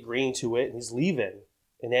apparently agreeing to it, and he's leaving.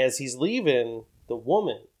 And as he's leaving, the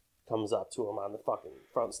woman comes up to him on the fucking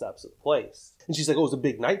front steps of the place. And she's like, oh, it was a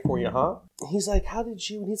big night for you, huh? And he's like, how did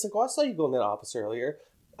you? And he's like, oh, I saw you go in that office earlier.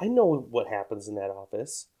 I know what happens in that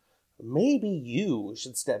office. Maybe you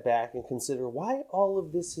should step back and consider why all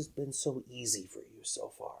of this has been so easy for you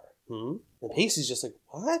so far. And Pacey's just like,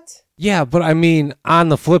 what? Yeah, but I mean, on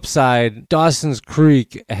the flip side, Dawson's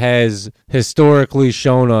Creek has historically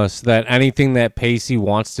shown us that anything that Pacey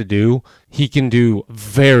wants to do, he can do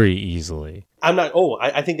very easily. I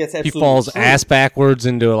think that's absolutely He falls true. Ass backwards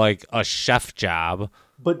into like a chef job.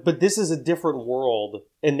 But this is a different world,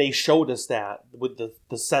 and they showed us that with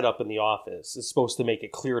the setup in the office. It's supposed to make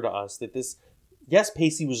it clear to us that this, yes,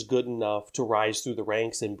 Pacey was good enough to rise through the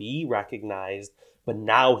ranks and be recognized, but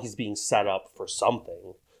now he's being set up for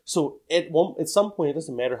something. So at some point, it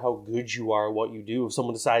doesn't matter how good you are, what you do. If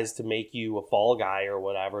someone decides to make you a fall guy or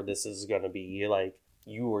whatever, this is going to be like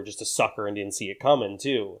you were just a sucker and didn't see it coming,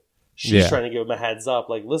 too. She's trying to give him a heads up.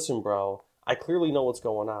 Like, listen, bro, I clearly know what's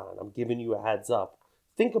going on. I'm giving you a heads up.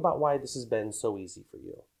 Think about why this has been so easy for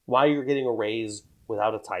you. Why you're getting a raise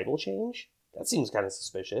without a title change? That seems kind of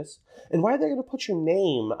suspicious. And why are they going to put your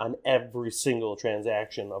name on every single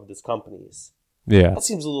transaction of this company's? Yeah. That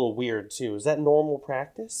seems a little weird, too. Is that normal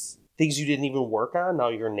practice? Things you didn't even work on, now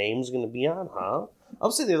your name's going to be on, huh?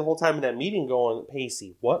 I'm sitting there the whole time in that meeting going,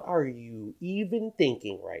 Pacey, what are you even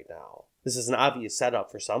thinking right now? This is an obvious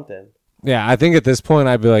setup for something. Yeah, I think at this point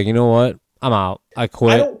I'd be like, you know what? I'm out. I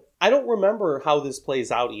quit. I don't remember how this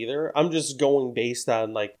plays out either. I'm just going based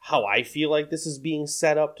on like how I feel like this is being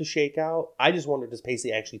set up to shake out. I just wonder, does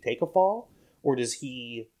Pacey actually take a fall? Or does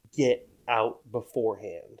he get out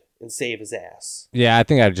beforehand and save his ass? Yeah, I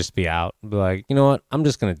think I'd just be out. Be like, you know what? I'm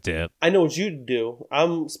just going to dip. I know what you'd do.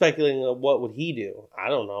 I'm speculating on what would he do. I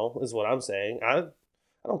don't know, is what I'm saying. I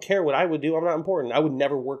don't care what I would do. I'm not important. I would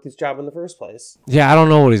never work this job in the first place. Yeah, I don't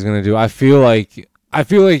know what he's going to do. I feel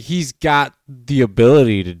like he's got the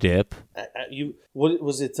ability to dip. What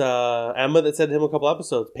was it? Emma that said to him a couple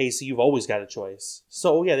episodes, Pacey, you've always got a choice.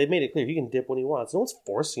 So yeah, they made it clear he can dip when he wants. No one's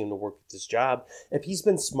forcing him to work at this job. If he's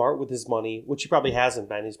been smart with his money, which he probably hasn't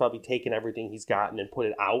been, he's probably taken everything he's gotten and put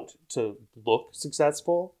it out to look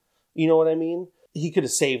successful. You know what I mean? He could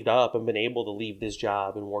have saved up and been able to leave this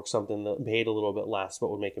job and work something that paid a little bit less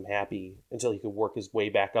but would make him happy until he could work his way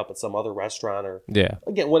back up at some other restaurant or,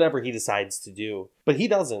 again, whatever he decides to do. But he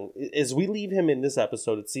doesn't. As we leave him in this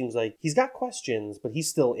episode, it seems like he's got questions, but he's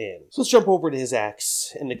still in. So let's jump over to his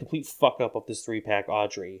ex and the complete fuck-up of this 3-pack,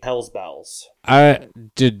 Audrey. Hell's Bells. I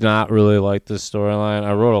did not really like this storyline.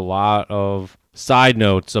 I wrote a lot of side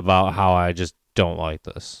notes about how I just don't like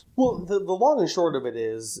this. Well, the long and short of it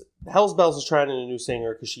is, Hell's Bells is trying a new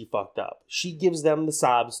singer because she fucked up. She gives them the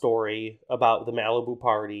sob story about the Malibu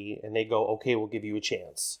party, and they go, okay, we'll give you a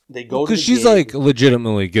chance. They go to the because she's gig. like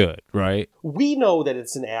legitimately good, right? We know that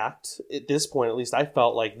it's an act. At this point, at least, I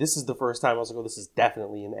felt like this is the first time I was like, oh, this is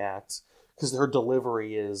definitely an act. because her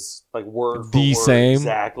delivery is like word for The word same?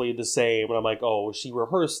 exactly the same. And I'm like, oh, she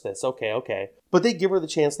rehearsed this. Okay. But they give her the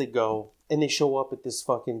chance. They go and they show up at this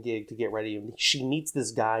fucking gig to get ready. And she meets this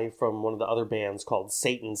guy from one of the other bands called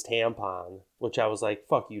Satan's Tampon, which I was like,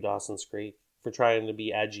 fuck you, Dawson's Creek, for trying to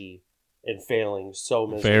be edgy and failing so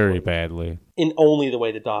miserably. Very badly. In only the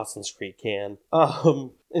way that Dawson's Creek can.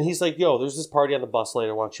 And he's like, yo, there's this party on the bus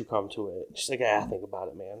later. Why don't you come to it? She's like, think about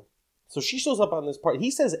it, man. So she shows up on this party.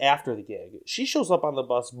 He says after the gig. She shows up on the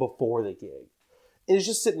bus before the gig. And is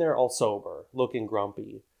just sitting there all sober, looking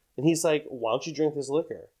grumpy. And he's like, why don't you drink this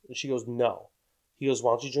liquor? And she goes, no. He goes,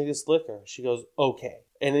 why don't you drink this liquor? She goes, okay.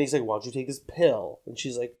 And then he's like, why don't you take this pill? And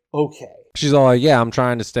she's like, okay. She's all like, yeah, I'm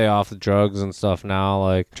trying to stay off the drugs and stuff now,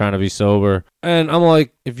 like trying to be sober. And I'm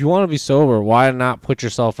like, if you want to be sober, why not put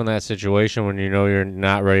yourself in that situation when you know you're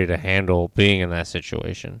not ready to handle being in that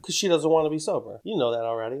situation? Because she doesn't want to be sober. You know that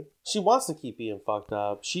already. She wants to keep being fucked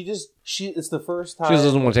up. It's the first time. She just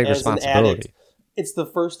doesn't want to take responsibility. It's the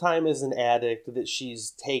first time as an addict that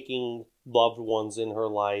she's taking loved ones in her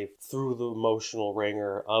life through the emotional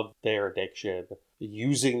ringer of their addiction,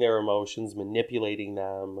 using their emotions, manipulating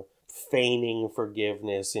them, feigning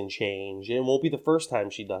forgiveness and change. And it won't be the first time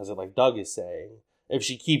she does it, like Doug is saying, if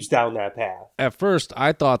she keeps down that path. At first,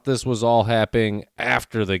 I thought this was all happening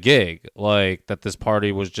after the gig, like that this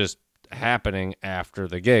party was just happening after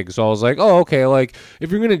the gig. So I was like, oh, okay, like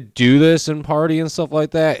if you're gonna do this and party and stuff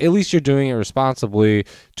like that, at least you're doing it responsibly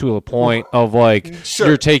to a point of like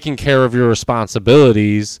you're taking care of your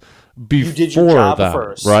responsibilities before you did your job that,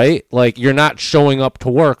 first, right? Like you're not showing up to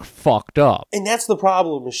work fucked up. And that's the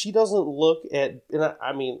problem. She doesn't look at, and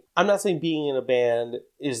I mean, I'm not saying being in a band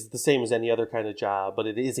is the same as any other kind of job, but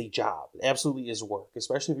it is a job. It absolutely is work,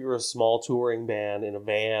 especially if you're a small touring band in a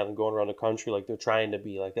van going around the country like they're trying to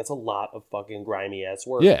be. Like that's a lot of fucking grimy ass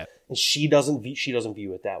work. Yeah. And she doesn't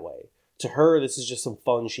view it that way. To her, this is just some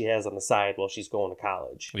fun she has on the side while she's going to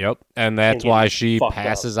college. Yep. And that's why she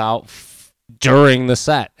passes out during the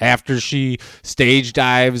set after she stage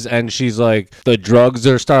dives and she's like the drugs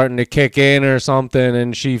are starting to kick in or something,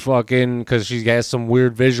 and she fucking, because she has some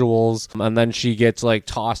weird visuals, and then she gets like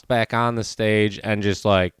tossed back on the stage and just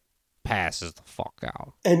like passes the fuck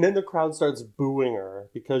out. And then the crowd starts booing her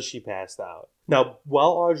because she passed out. Now, while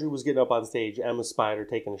Audrey was getting up on stage, Emma spied her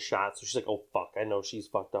taking a shot, so she's like, oh fuck, I know she's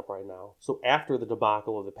fucked up right now. So after the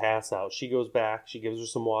debacle of the pass out, she goes back, she gives her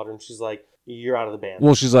some water, and she's like, you're out of the band.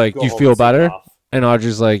 Well, she's like, you feel better? And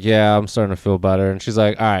Audrey's like, yeah, I'm starting to feel better. And she's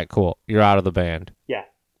like, all right, cool, you're out of the band. Yeah,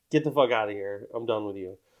 get the fuck out of here. I'm done with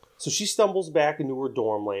you. So she stumbles back into her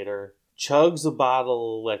dorm later, chugs a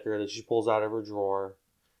bottle of liquor that she pulls out of her drawer.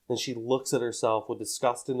 Then she looks at herself with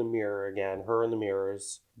disgust in the mirror again, her in the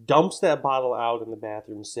mirrors, dumps that bottle out in the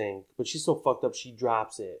bathroom sink, but she's so fucked up she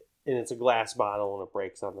drops it. And it's a glass bottle and it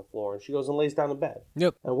breaks on the floor. And she goes and lays down in bed.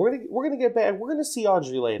 Yep. And we're gonna get back. We're gonna see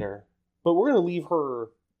Audrey later, but we're gonna leave her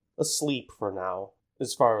asleep for now,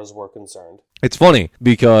 as far as we're concerned. It's funny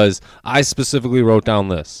because I specifically wrote down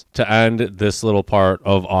this to end this little part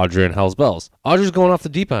of Audrey and Hell's Bells. Audrey's going off the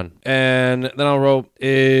deep end. And then I wrote,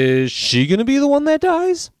 is she going to be the one that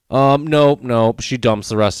dies? Nope. She dumps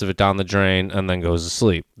the rest of it down the drain and then goes to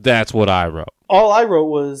sleep. That's what I wrote. All I wrote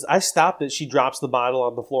was, I stopped it. She drops the bottle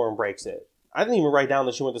on the floor and breaks it. I didn't even write down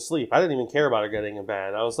that she went to sleep. I didn't even care about her getting in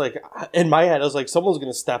bed. I was like, in my head, I was like, someone's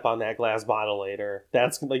going to step on that glass bottle later.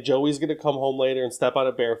 That's like, Joey's going to come home later and step on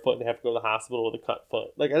it barefoot and have to go to the hospital with a cut foot.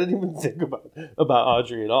 Like, I didn't even think about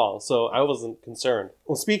Audrey at all. So I wasn't concerned.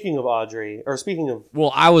 Well, speaking of Audrey, or speaking of...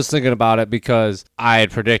 Well, I was thinking about it because I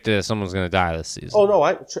had predicted that someone's going to die this season. Oh,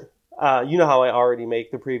 no, you know how I already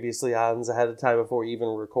make the previously ons ahead of time before we even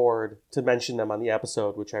record to mention them on the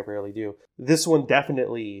episode, which I rarely do. This one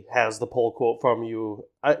definitely has the poll quote from you.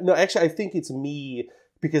 I think it's me,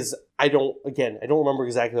 because I don't remember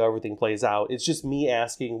exactly how everything plays out. It's just me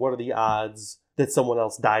asking, what are the odds that someone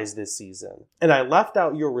else dies this season? And I left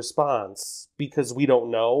out your response because we don't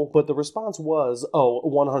know, but the response was,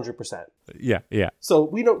 100%. Yeah. So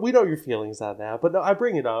we know your feelings on that, but no, I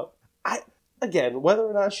bring it up. Again, whether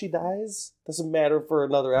or not she dies doesn't matter for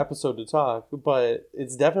another episode to talk, but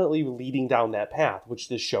it's definitely leading down that path, which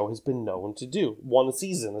this show has been known to do. One a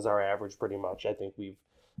season is our average, pretty much, I think we've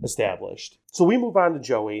established. So we move on to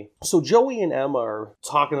Joey. So Joey and Emma are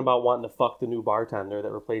talking about wanting to fuck the new bartender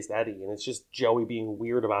that replaced Eddie, and it's just Joey being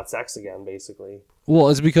weird about sex again, basically. Well,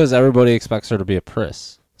 it's because everybody expects her to be a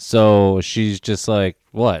priss. So she's just like,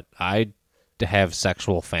 what? I have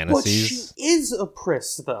sexual fantasies. But she is a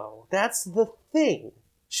priss, though. That's the thing.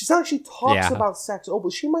 She's not like she talks Yeah. about sex. Oh,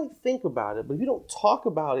 but she might think about it. But if you don't talk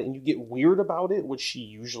about it and you get weird about it, which she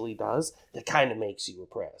usually does, that kind of makes you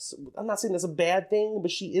repress. I'm not saying that's a bad thing, but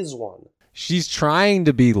she is one. She's trying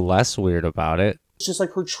to be less weird about it. It's just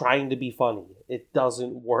like her trying to be funny. It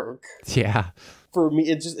doesn't work. Yeah. For me,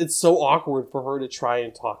 it's so awkward for her to try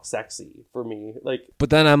and talk sexy for me. Like, But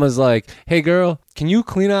then Emma's like, hey, girl, can you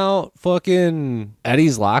clean out fucking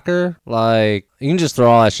Eddie's locker? Like, you can just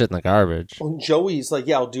throw all that shit in the garbage. when Joey's like,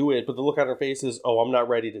 yeah, I'll do it. But the look on her face is, oh, I'm not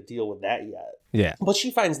ready to deal with that yet. Yeah. But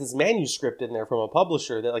she finds this manuscript in there from a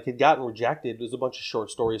publisher that like had gotten rejected. There's a bunch of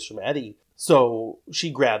short stories from Eddie. So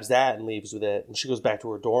she grabs that and leaves with it. And she goes back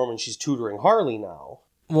to her dorm and she's tutoring Harley now.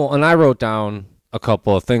 Well, and I wrote down a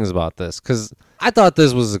couple of things about this because I thought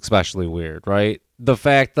this was especially weird, right? The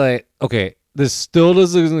fact that, okay, this still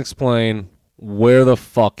doesn't explain where the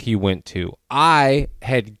fuck he went to. I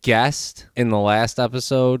had guessed in the last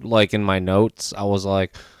episode, like in my notes, I was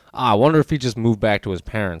like, I wonder if he just moved back to his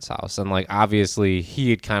parents' house. And like, obviously he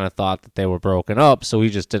had kind of thought that they were broken up, so he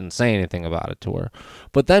just didn't say anything about it to her.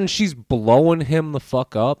 But then she's blowing him the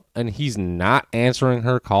fuck up and he's not answering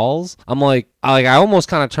her calls. I almost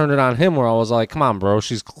kind of turned it on him where I was like, come on, bro,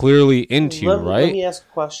 she's clearly into you, right? Let me ask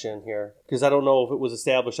a question here, because I don't know if it was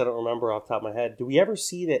established. I don't remember off the top of my head. Do we ever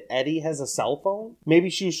see that Eddie has a cell phone?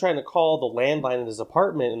 Maybe she was trying to call the landline in his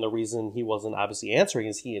apartment, and the reason he wasn't obviously answering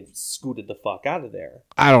is he had scooted the fuck out of there.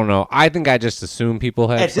 I don't know. I think I just assume people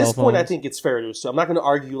have At cell this point, I phones. think it's fair to assume. I'm not going to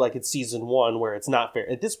argue like it's season 1 where it's not fair.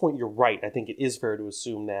 At this point, you're right. I think it is fair to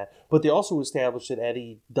assume that. But they also established that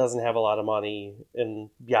Eddie doesn't have a lot of money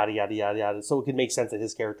and yada, yada, yada, yada. So it could make sense that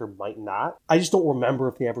his character might not. I just don't remember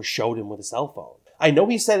if they ever showed him with a cell phone. I know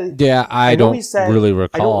he said... Yeah, I know don't he said, really I know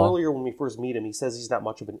recall. earlier when we first meet him, he says he's not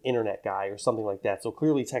much of an internet guy or something like that. So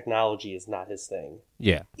clearly technology is not his thing.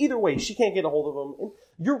 Yeah. Either way, she can't get a hold of him. And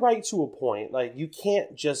you're right to a point. Like, you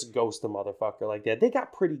can't just ghost a motherfucker like that. They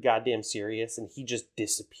got pretty goddamn serious, and he just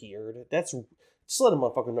disappeared. Just let a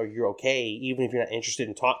motherfucker know you're okay, even if you're not interested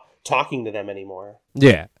in talking to them anymore.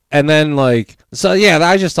 Yeah. And then, like, so, yeah,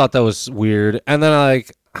 I just thought that was weird. And then,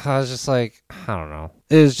 like, I was just like, I don't know.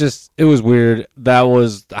 It was weird. That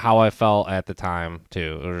was how I felt at the time,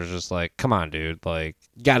 too. It was just like, come on, dude. Like,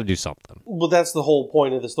 you got to do something. Well, that's the whole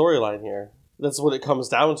point of the storyline here. That's what it comes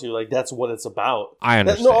down to. Like, that's what it's about. I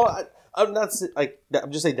understand. I'm not like.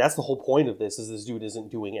 I'm just saying that's the whole point of this. Is this dude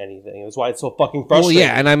isn't doing anything. That's why it's so fucking frustrating. Well,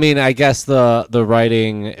 yeah, and I mean, I guess the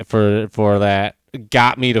writing for that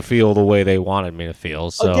got me to feel the way they wanted me to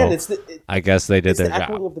feel. So again, I guess they did their the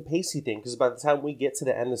echoing job. of the Pacey thing, because by the time we get to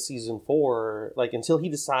the end of season 4, like until he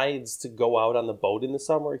decides to go out on the boat in the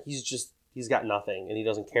summer, he's got nothing and he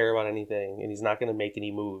doesn't care about anything and he's not going to make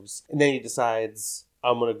any moves. And then he decides,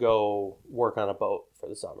 I'm going to go work on a boat for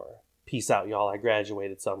the summer. Peace out, y'all. I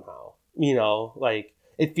graduated somehow. You know, like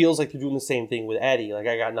it feels like they're doing the same thing with Eddie. Like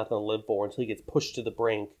I got nothing to live for until he gets pushed to the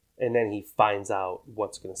brink and then he finds out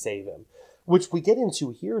what's going to save him. Which we get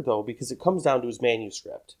into here, though, because it comes down to his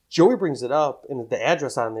manuscript. Joey brings it up, and the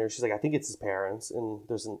address on there, she's like, I think it's his parents. And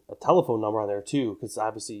there's a telephone number on there, too, because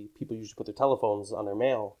obviously people usually put their telephones on their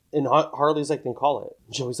mail. And Harley's like, then call it.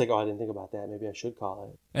 And Joey's like, oh, I didn't think about that. Maybe I should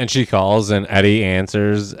call it. And she calls, and Eddie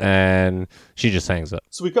answers, and she just hangs up.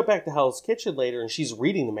 So we cut back to Hell's Kitchen later, and she's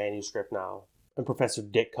reading the manuscript now. And Professor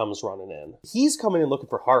Dick comes running in. He's coming in looking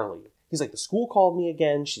for Harley. He's like, the school called me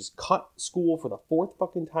again. She's cut school for the 4th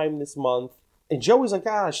fucking time this month. And Joey's like,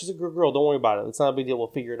 she's a good girl. Don't worry about it. It's not a big deal. We'll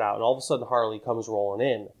figure it out. And all of a sudden, Harley comes rolling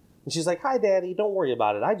in. And she's like, hi, Daddy. Don't worry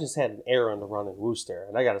about it. I just had an errand to run in Wooster.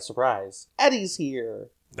 And I got a surprise. Eddie's here.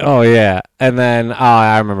 Oh, yeah. And then,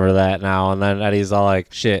 I remember that now. And then Eddie's all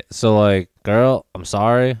like, shit. So, like, girl, I'm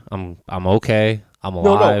sorry. I'm okay. I'm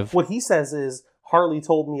alive. No. What he says is, Harley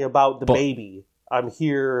told me about the baby. I'm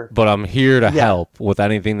here. But I'm here to help with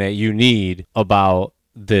anything that you need about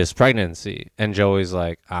this pregnancy. And Joey's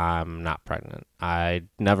like, I'm not pregnant. I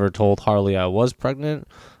never told Harley I was pregnant.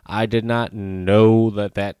 I did not know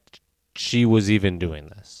that she was even doing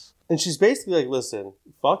this. And she's basically like, listen,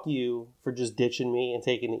 fuck you for just ditching me and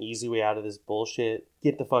taking the easy way out of this bullshit.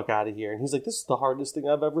 Get the fuck out of here. And he's like, this is the hardest thing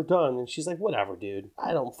I've ever done. And she's like, whatever, dude.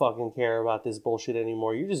 I don't fucking care about this bullshit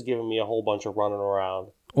anymore. You're just giving me a whole bunch of running around.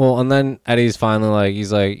 Well, and then Eddie's finally like,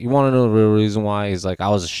 he's like, you want to know the real reason why? He's like, I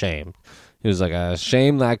was ashamed. He was like, I was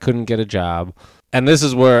ashamed that I couldn't get a job. And this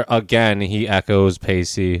is where, again, he echoes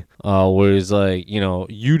Pacey, where he's like,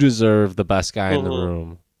 you deserve the best guy in the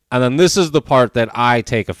room. And then this is the part that I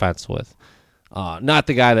take offense with. Not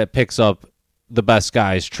the guy that picks up the best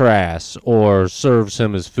guy's trash or serves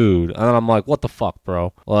him his food. And then I'm like, what the fuck,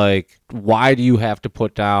 bro? Like, why do you have to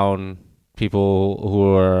put down people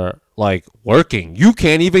who are like working. You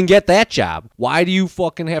can't even get that job. Why do you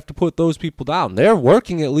fucking have to put those people down? They're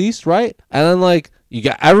working at least, right? And then like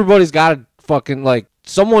everybody's got to fucking like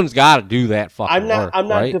someone's got to do that fucking work. I'm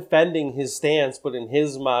not right? defending his stance, but in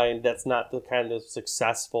his mind, that's not the kind of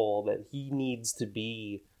successful that he needs to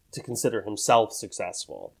be to consider himself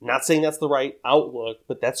successful. Not saying that's the right outlook,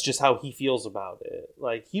 but that's just how he feels about it.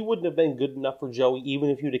 Like, he wouldn't have been good enough for Joey even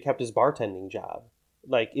if he'd have kept his bartending job.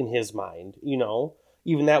 Like, in his mind, you know?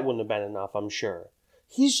 Even that wouldn't have been enough, I'm sure.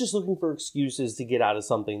 He's just looking for excuses to get out of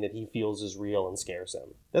something that he feels is real and scares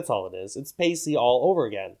him. That's all it is. It's Pacey all over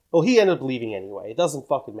again. Well, he ended up leaving anyway. It doesn't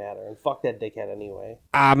fucking matter. And fuck that dickhead anyway.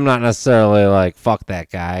 I'm not necessarily like, fuck that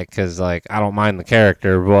guy, because like, I don't mind the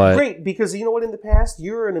character, but... Great, because you know what, in the past,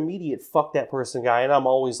 you're an immediate fuck that person guy, and I'm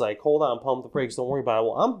always like, hold on, pump the brakes, don't worry about it.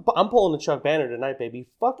 Well, I'm pulling the Chuck Banner tonight, baby.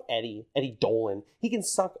 Fuck Eddie Dolan. He can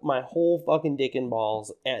suck my whole fucking dick and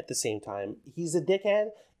balls at the same time. He's a dickhead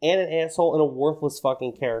and an asshole and a worthless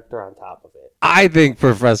fucking character on top of it. I think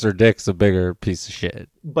Professor Dick's a bigger piece of shit.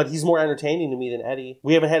 But he's more entertaining to me than Eddie.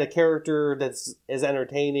 We haven't had a character that's as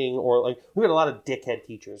entertaining, or like, we've had a lot of dickhead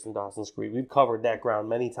teachers in Dawson's Creek. We've covered that ground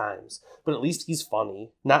many times. But at least he's funny.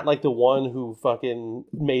 Not like the one who fucking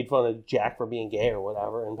made fun of Jack for being gay or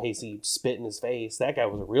whatever, and Pacey spit in his face. That guy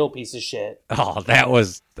was a real piece of shit. Oh, that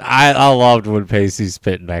was... I loved when Pacey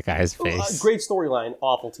spit in that guy's face. Great storyline,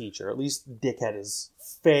 awful teacher. At least dickhead is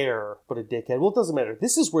fair, but a dickhead. Well, it doesn't matter.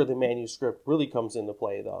 This is where the manuscript really comes into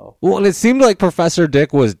play, though. Well, and it seemed like Professor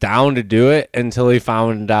Dick was down to do it until he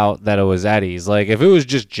found out that it was Eddie's. Like, if it was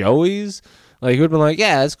just Joey's, like, he would have been like,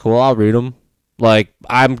 yeah, that's cool, I'll read them. Like,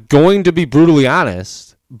 I'm going to be brutally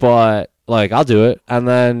honest, but, like, I'll do it. And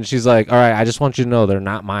then she's like, all right, I just want you to know they're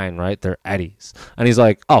not mine, right? They're Eddie's. And he's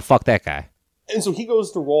like, oh, fuck that guy. And so he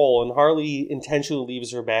goes to roll, and Harley intentionally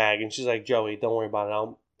leaves her bag, and she's like, Joey, don't worry about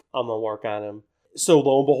it. I'm going to work on him. So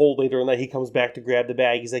lo and behold, later in the night, he comes back to grab the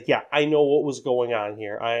bag. He's like, yeah, I know what was going on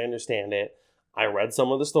here. I understand it. I read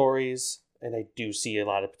some of the stories, and I do see a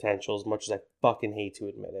lot of potential, as much as I fucking hate to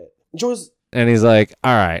admit it. And he's like,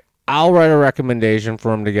 all right, I'll write a recommendation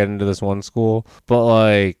for him to get into this one school, but,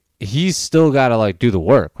 like, he's still got to, like, do the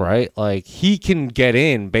work, right? Like, he can get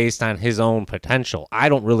in based on his own potential. I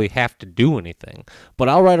don't really have to do anything, but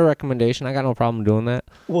I'll write a recommendation. I got no problem doing that.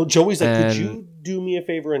 Well, Joey's like, could you do me a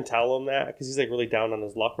favor and tell him that? Because he's, like, really down on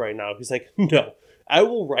his luck right now. He's like, no, I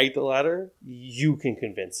will write the letter. You can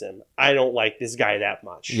convince him. I don't like this guy that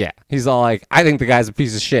much. Yeah. He's all like, I think the guy's a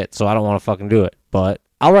piece of shit, so I don't want to fucking do it. But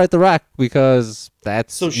I'll write the rec because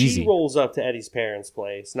that's so easy. She rolls up to Eddie's parents'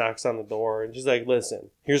 place, knocks on the door, and she's like,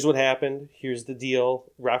 listen, here's what happened. Here's the deal.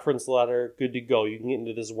 Reference letter. Good to go. You can get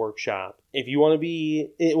into this workshop. If you want to be...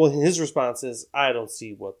 Well, his response is, I don't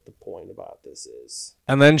see what the point about this is.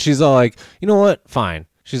 And then she's all like, you know what? Fine.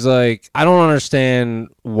 She's like, I don't understand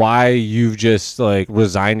why you've just, like,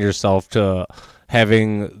 resigned yourself to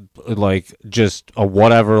having, like, just a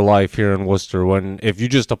whatever life here in Worcester, when if you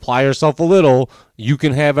just apply yourself a little, you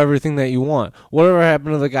can have everything that you want. Whatever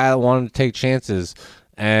happened to the guy that wanted to take chances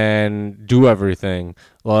and do everything?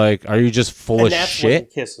 Like, are you just full of shit? And that's when he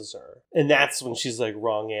kisses her. And that's when she's like,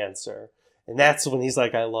 wrong answer. And that's when he's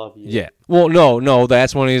like, I love you. Yeah. Well, no,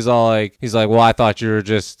 that's when he's like, well, I thought you were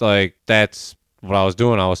just, like, that's what I was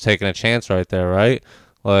doing. I was taking a chance right there, right?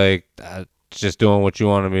 Like, just doing what you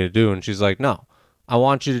wanted me to do. And she's like, no, I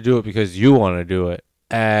want you to do it because you want to do it.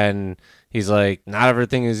 And he's like, not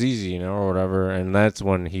everything is easy, you know, or whatever. And that's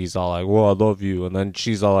when he's all like, well, I love you. And then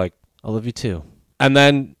she's all like, I love you too. And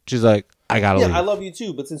then she's like, I gotta leave. Yeah, I love you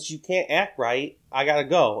too, but since you can't act right, I gotta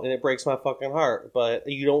go. And it breaks my fucking heart. But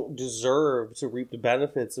you don't deserve to reap the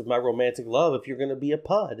benefits of my romantic love if you're gonna be a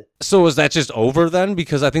pud. So is that just over then?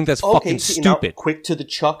 Because I think that's fucking stupid. Now, quick to the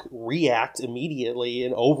Chuck, react immediately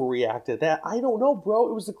and overreact at that. I don't know, bro.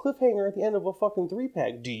 It was a cliffhanger at the end of a fucking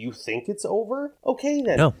 3-pack. Do you think it's over? Okay,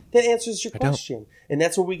 then. No. That answers your question. And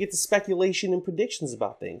that's where we get to speculation and predictions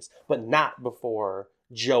about things. But not before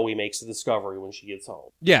Joey makes a discovery when she gets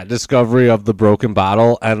home. Yeah, discovery of the broken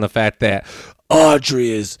bottle and the fact that Audrey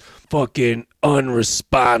is fucking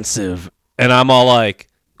unresponsive. And I'm all like,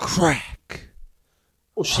 crack.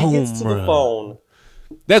 Well, she gets to the phone.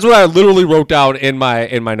 That's what I literally wrote down in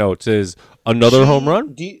my notes is another home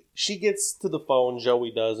run. She gets to the phone,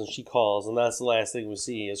 Joey does, and she calls. And that's the last thing we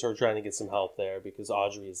see is her trying to get some help there because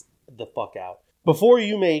Audrey is the fuck out. Before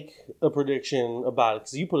you make a prediction about it,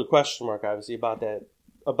 because you put a question mark, obviously, about that,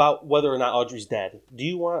 about whether or not Audrey's dead. Do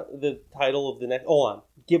you want the title of the next... Hold on.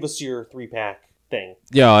 Give us your 3-pack thing.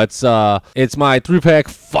 Yeah, it's my 3-pack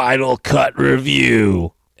final cut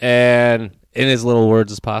review. And in as little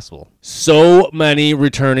words as possible. So many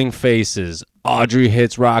returning faces. Audrey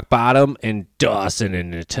hits rock bottom, and Dawson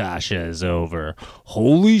and Natasha is over.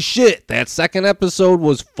 Holy shit, that second episode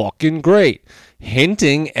was fucking great.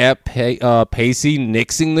 Hinting at Pacey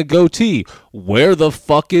nixing the goatee. Where the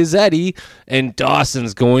fuck is Eddie? And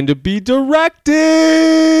Dawson's going to be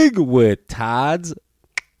directing with Todd's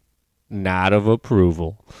nod of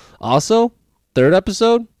approval. Also, third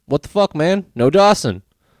episode, what the fuck, man? No Dawson.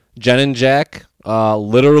 Jen and Jack,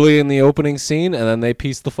 literally in the opening scene, and then they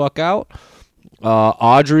piece the fuck out.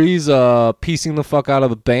 Audrey's piecing the fuck out of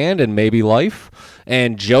the band and maybe life.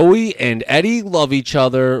 And Joey and Eddie love each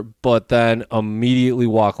other, but then immediately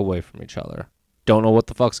walk away from each other. Don't know what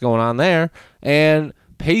the fuck's going on there. And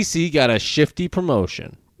Pacey got a shifty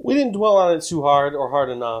promotion. We didn't dwell on it too hard or hard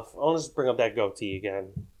enough. I'll just bring up that goatee again.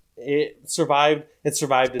 It survived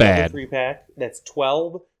another Bad. 3-pack. That's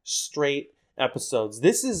 12 straight episodes.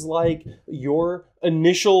 This is like your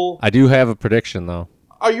initial... I do have a prediction, though.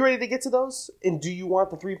 Are you ready to get to those? And do you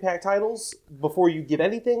want the 3-pack titles before you give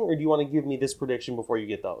anything, or do you want to give me this prediction before you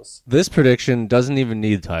get those? This prediction doesn't even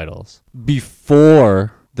need titles.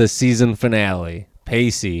 Before the season finale,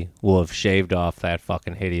 Pacey will have shaved off that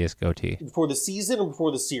fucking hideous goatee. Before the season or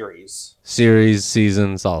before the series? Series,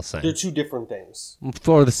 seasons, all same. They're two different things.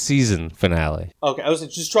 Before the season finale. Okay, I was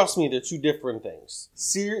like, just trust me, they're two different things.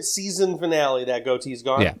 Season finale, that goatee's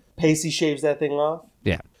gone. Yeah. Pacey shaves that thing off.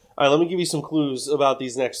 Yeah. All right, let me give you some clues about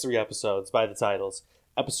these next 3 episodes by the titles.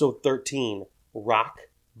 Episode 13, Rock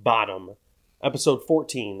Bottom. Episode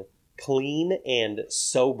 14, Clean and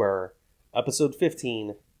Sober. Episode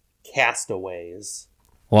 15, Castaways.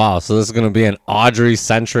 Wow, so this is going to be an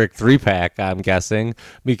Audrey-centric 3-pack, I'm guessing,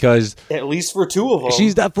 because... At least for 2 of them.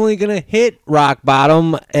 She's definitely going to hit rock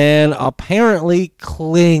bottom and apparently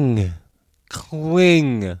cling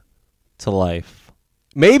to life.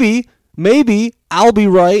 Maybe I'll be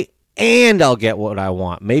right and I'll get what I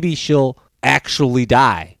want. Maybe she'll actually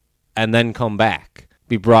die and then come back,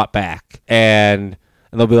 be brought back. And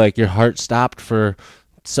they'll be like, your heart stopped for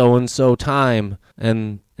so-and-so time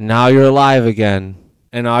and now you're alive again.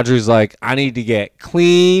 And Audrey's like, I need to get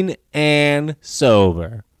clean and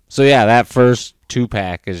sober. So yeah, that first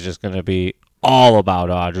 2-pack is just going to be all about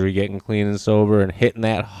Audrey getting clean and sober and hitting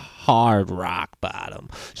that hard rock bottom.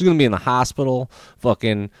 She's going to be in the hospital.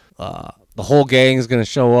 Fucking the whole gang's going to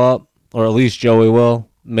show up, or at least Joey will.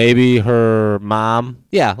 Maybe her mom.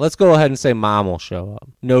 Yeah, let's go ahead and say mom will show up.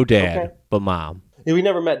 No dad, Okay. but mom. Yeah, we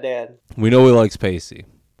never met Dad, We know he likes Pacey,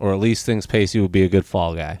 or at least thinks Pacey would be a good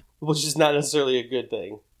fall guy. which is not necessarily a good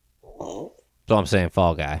thing. So I'm saying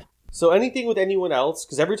fall guy. So anything with anyone else,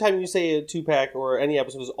 because every time you say a 2-pack or any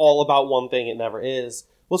episode is all about one thing, it never is.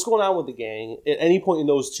 What's going on with the gang at any point in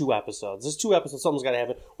those 2 episodes? There's 2 episodes, something's got to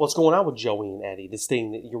happen. What's going on with Joey and Eddie? This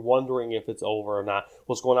thing that you're wondering if it's over or not.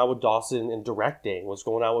 What's going on with Dawson and directing? What's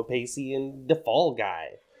going on with Pacey and the fall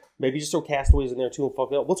guy? Maybe just throw Castaways in there too and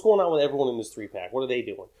fuck it up. What's going on with everyone in this 3-pack? What are they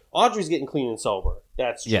doing? Audrey's getting clean and sober.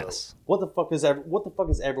 That's true. Yes. What the fuck is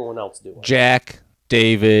everyone else doing? Jack,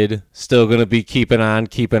 David, still going to be keeping on.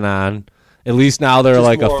 At least now they're Just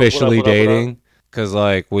like more, officially what up? dating. Because,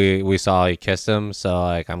 like, we saw he kissed him, so,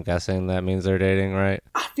 like, I'm guessing that means they're dating, right?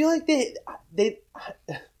 I feel like they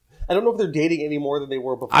I don't know if they're dating any more than they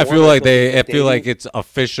were before. I feel like they're I feel like dating. it's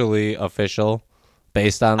officially official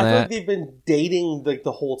based on I feel like that. they've been dating like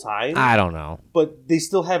the whole time. I don't know. But they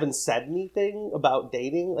still haven't said anything about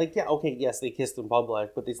dating. Like, yeah, okay, yes, they kissed in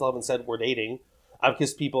public, but they still haven't said we're dating. I've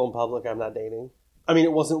kissed people in public. I'm not dating. I mean,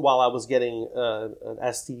 it wasn't while I was getting an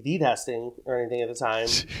STD testing or anything at the time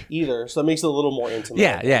either, so it makes it a little more intimate.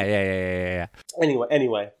 Yeah.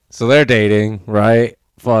 Anyway. So they're dating, right?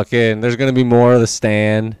 Fucking, there's gonna be more of The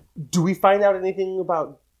Stand. Do we find out anything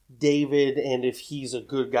about David and if he's a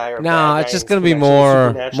good guy or bad No, guy it's just in gonna be connection with more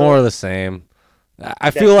Supernatural? of the same.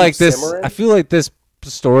 I That feel like keeps this. simmering? I feel like this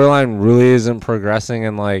storyline really isn't progressing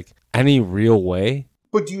in like any real way.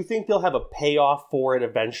 But do you think they'll have a payoff for it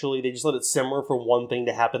eventually? They just let it simmer for one thing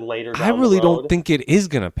to happen later down I really the road? don't think it is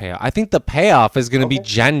going to pay off. I think the payoff is going to be Okay.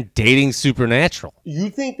 Jen dating Supernatural. You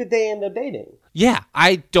think that they end up dating? Yeah,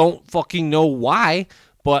 I don't fucking know why,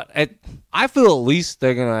 but I feel at least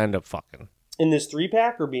they're going to end up fucking In this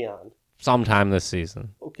 3-pack or beyond? sometime this season.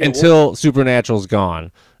 Okay, Until Supernatural's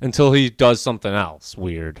gone. Until he does something else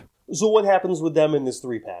weird. So what happens with them in this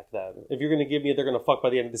 3-pack then? If you're going to give me they're going to fuck by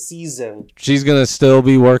the end of the season. She's going to still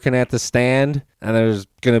be working at The Stand, and there's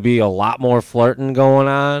going to be a lot more flirting going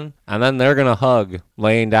on, and then they're going to hug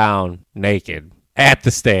laying down naked at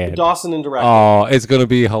The Stand. Dawson and directing. Oh, it's going to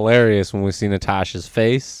be hilarious when we see Natasha's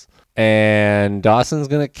face and Dawson's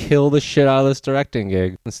gonna kill the shit out of this directing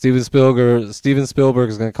gig. And Steven Spielberg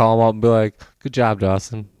is gonna call him up and be like, "Good job,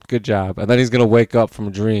 Dawson. Good job." And then he's gonna wake up from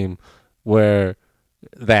a dream where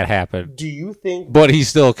that happened. Do you think? But he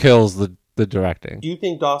still kills the directing. Do you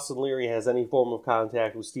think Dawson Leary has any form of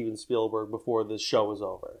contact with Steven Spielberg before this show is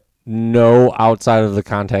over? No, outside of the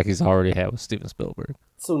contact he's already had with Steven Spielberg.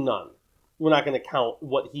 So none. We're not going to count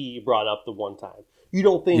what he brought up the one time. You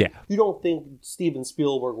don't think? Yeah. You don't think Steven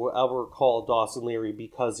Spielberg will ever call Dawson Leary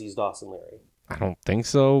because he's Dawson Leary? I don't think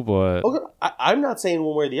so, but Okay, I'm not saying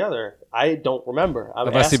one way or the other. I don't remember.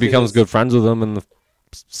 unless he becomes good friends with him in the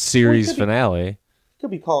series finale. Could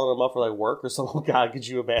be calling him up for like work or something. God, could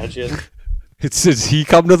you imagine? Does he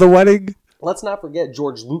come to the wedding? Let's not forget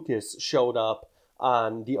George Lucas showed up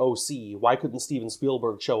on the OC. Why couldn't Steven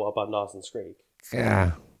Spielberg show up on Dawson's Creek?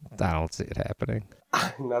 Yeah, I don't see it happening.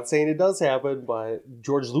 I'm not saying it does happen, but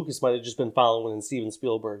George Lucas might have just been following in Steven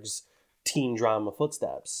Spielberg's teen drama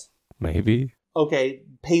footsteps. Maybe. Okay,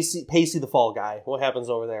 Pacey the fall guy. What happens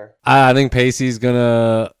over there? I think Pacey's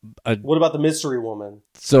gonna. What about the mystery woman?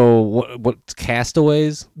 So what?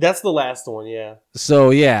 Castaways? That's the last one, yeah.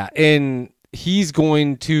 So yeah, and he's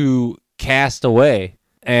going to cast away,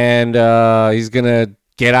 and he's gonna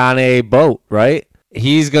get on a boat, right?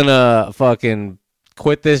 He's gonna fucking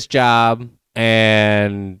quit this job,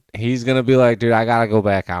 and he's gonna be like, dude, I gotta go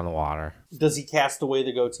back on the water. Does he cast away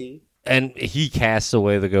the goatee? And he casts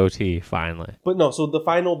away the goatee, finally. But no, so the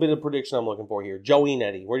final bit of prediction I'm looking for here. Joey and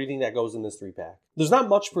Eddie, where do you think that goes in this 3-pack? There's not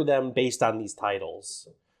much for them based on these titles.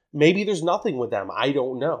 Maybe there's nothing with them. I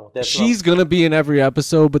don't know. She's going to be in every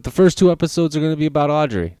episode, but the first 2 episodes are going to be about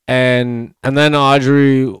Audrey. And then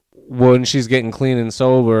Audrey, when she's getting clean and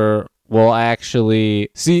sober, will actually...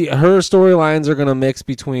 See, her storylines are going to mix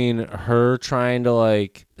between her trying to,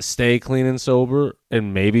 like, stay clean and sober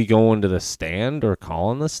and maybe going to the stand or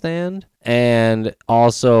calling the stand, and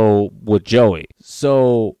also with Joey.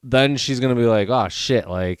 So then she's going to be like, oh, shit,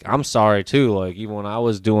 like, I'm sorry, too. Like, even when I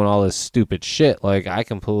was doing all this stupid shit, like, I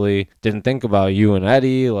completely didn't think about you and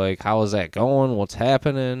Eddie. Like, how is that going? What's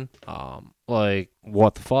happening? Like,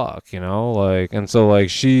 what the fuck, you know? Like, and so, like,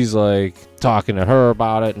 she's, like, talking to her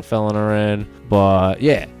about it and filling her in. But,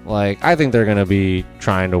 yeah, like, I think they're going to be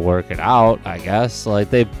trying to work it out, I guess. Like,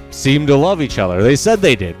 they seem to love each other. They said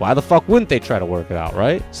they did. Why the fuck wouldn't they try to work it out,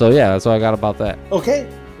 right? So, yeah, that's what I got about that. Okay,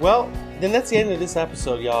 well, then that's the end of this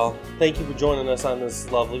episode, y'all. Thank you for joining us on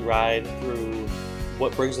this lovely ride through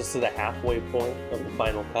what brings us to the halfway point of the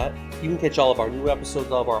final cut. You can catch all of our new episodes,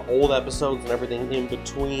 all of our old episodes, and everything in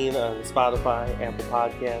between on Spotify, Apple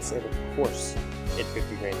Podcasts, and of course at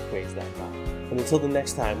 50grandquakes.com. And until the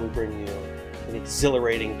next time, we bring you an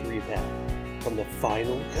exhilarating 3-pack from the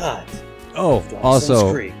final cut. Oh,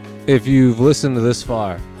 also, if you've listened to this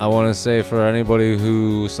far, I want to say for anybody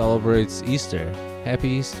who celebrates Easter, Happy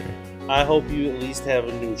Easter. I hope you at least have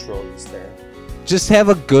a neutral Easter. Just have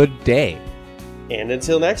a good day. And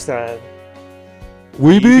until next time,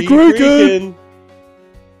 we be creaking!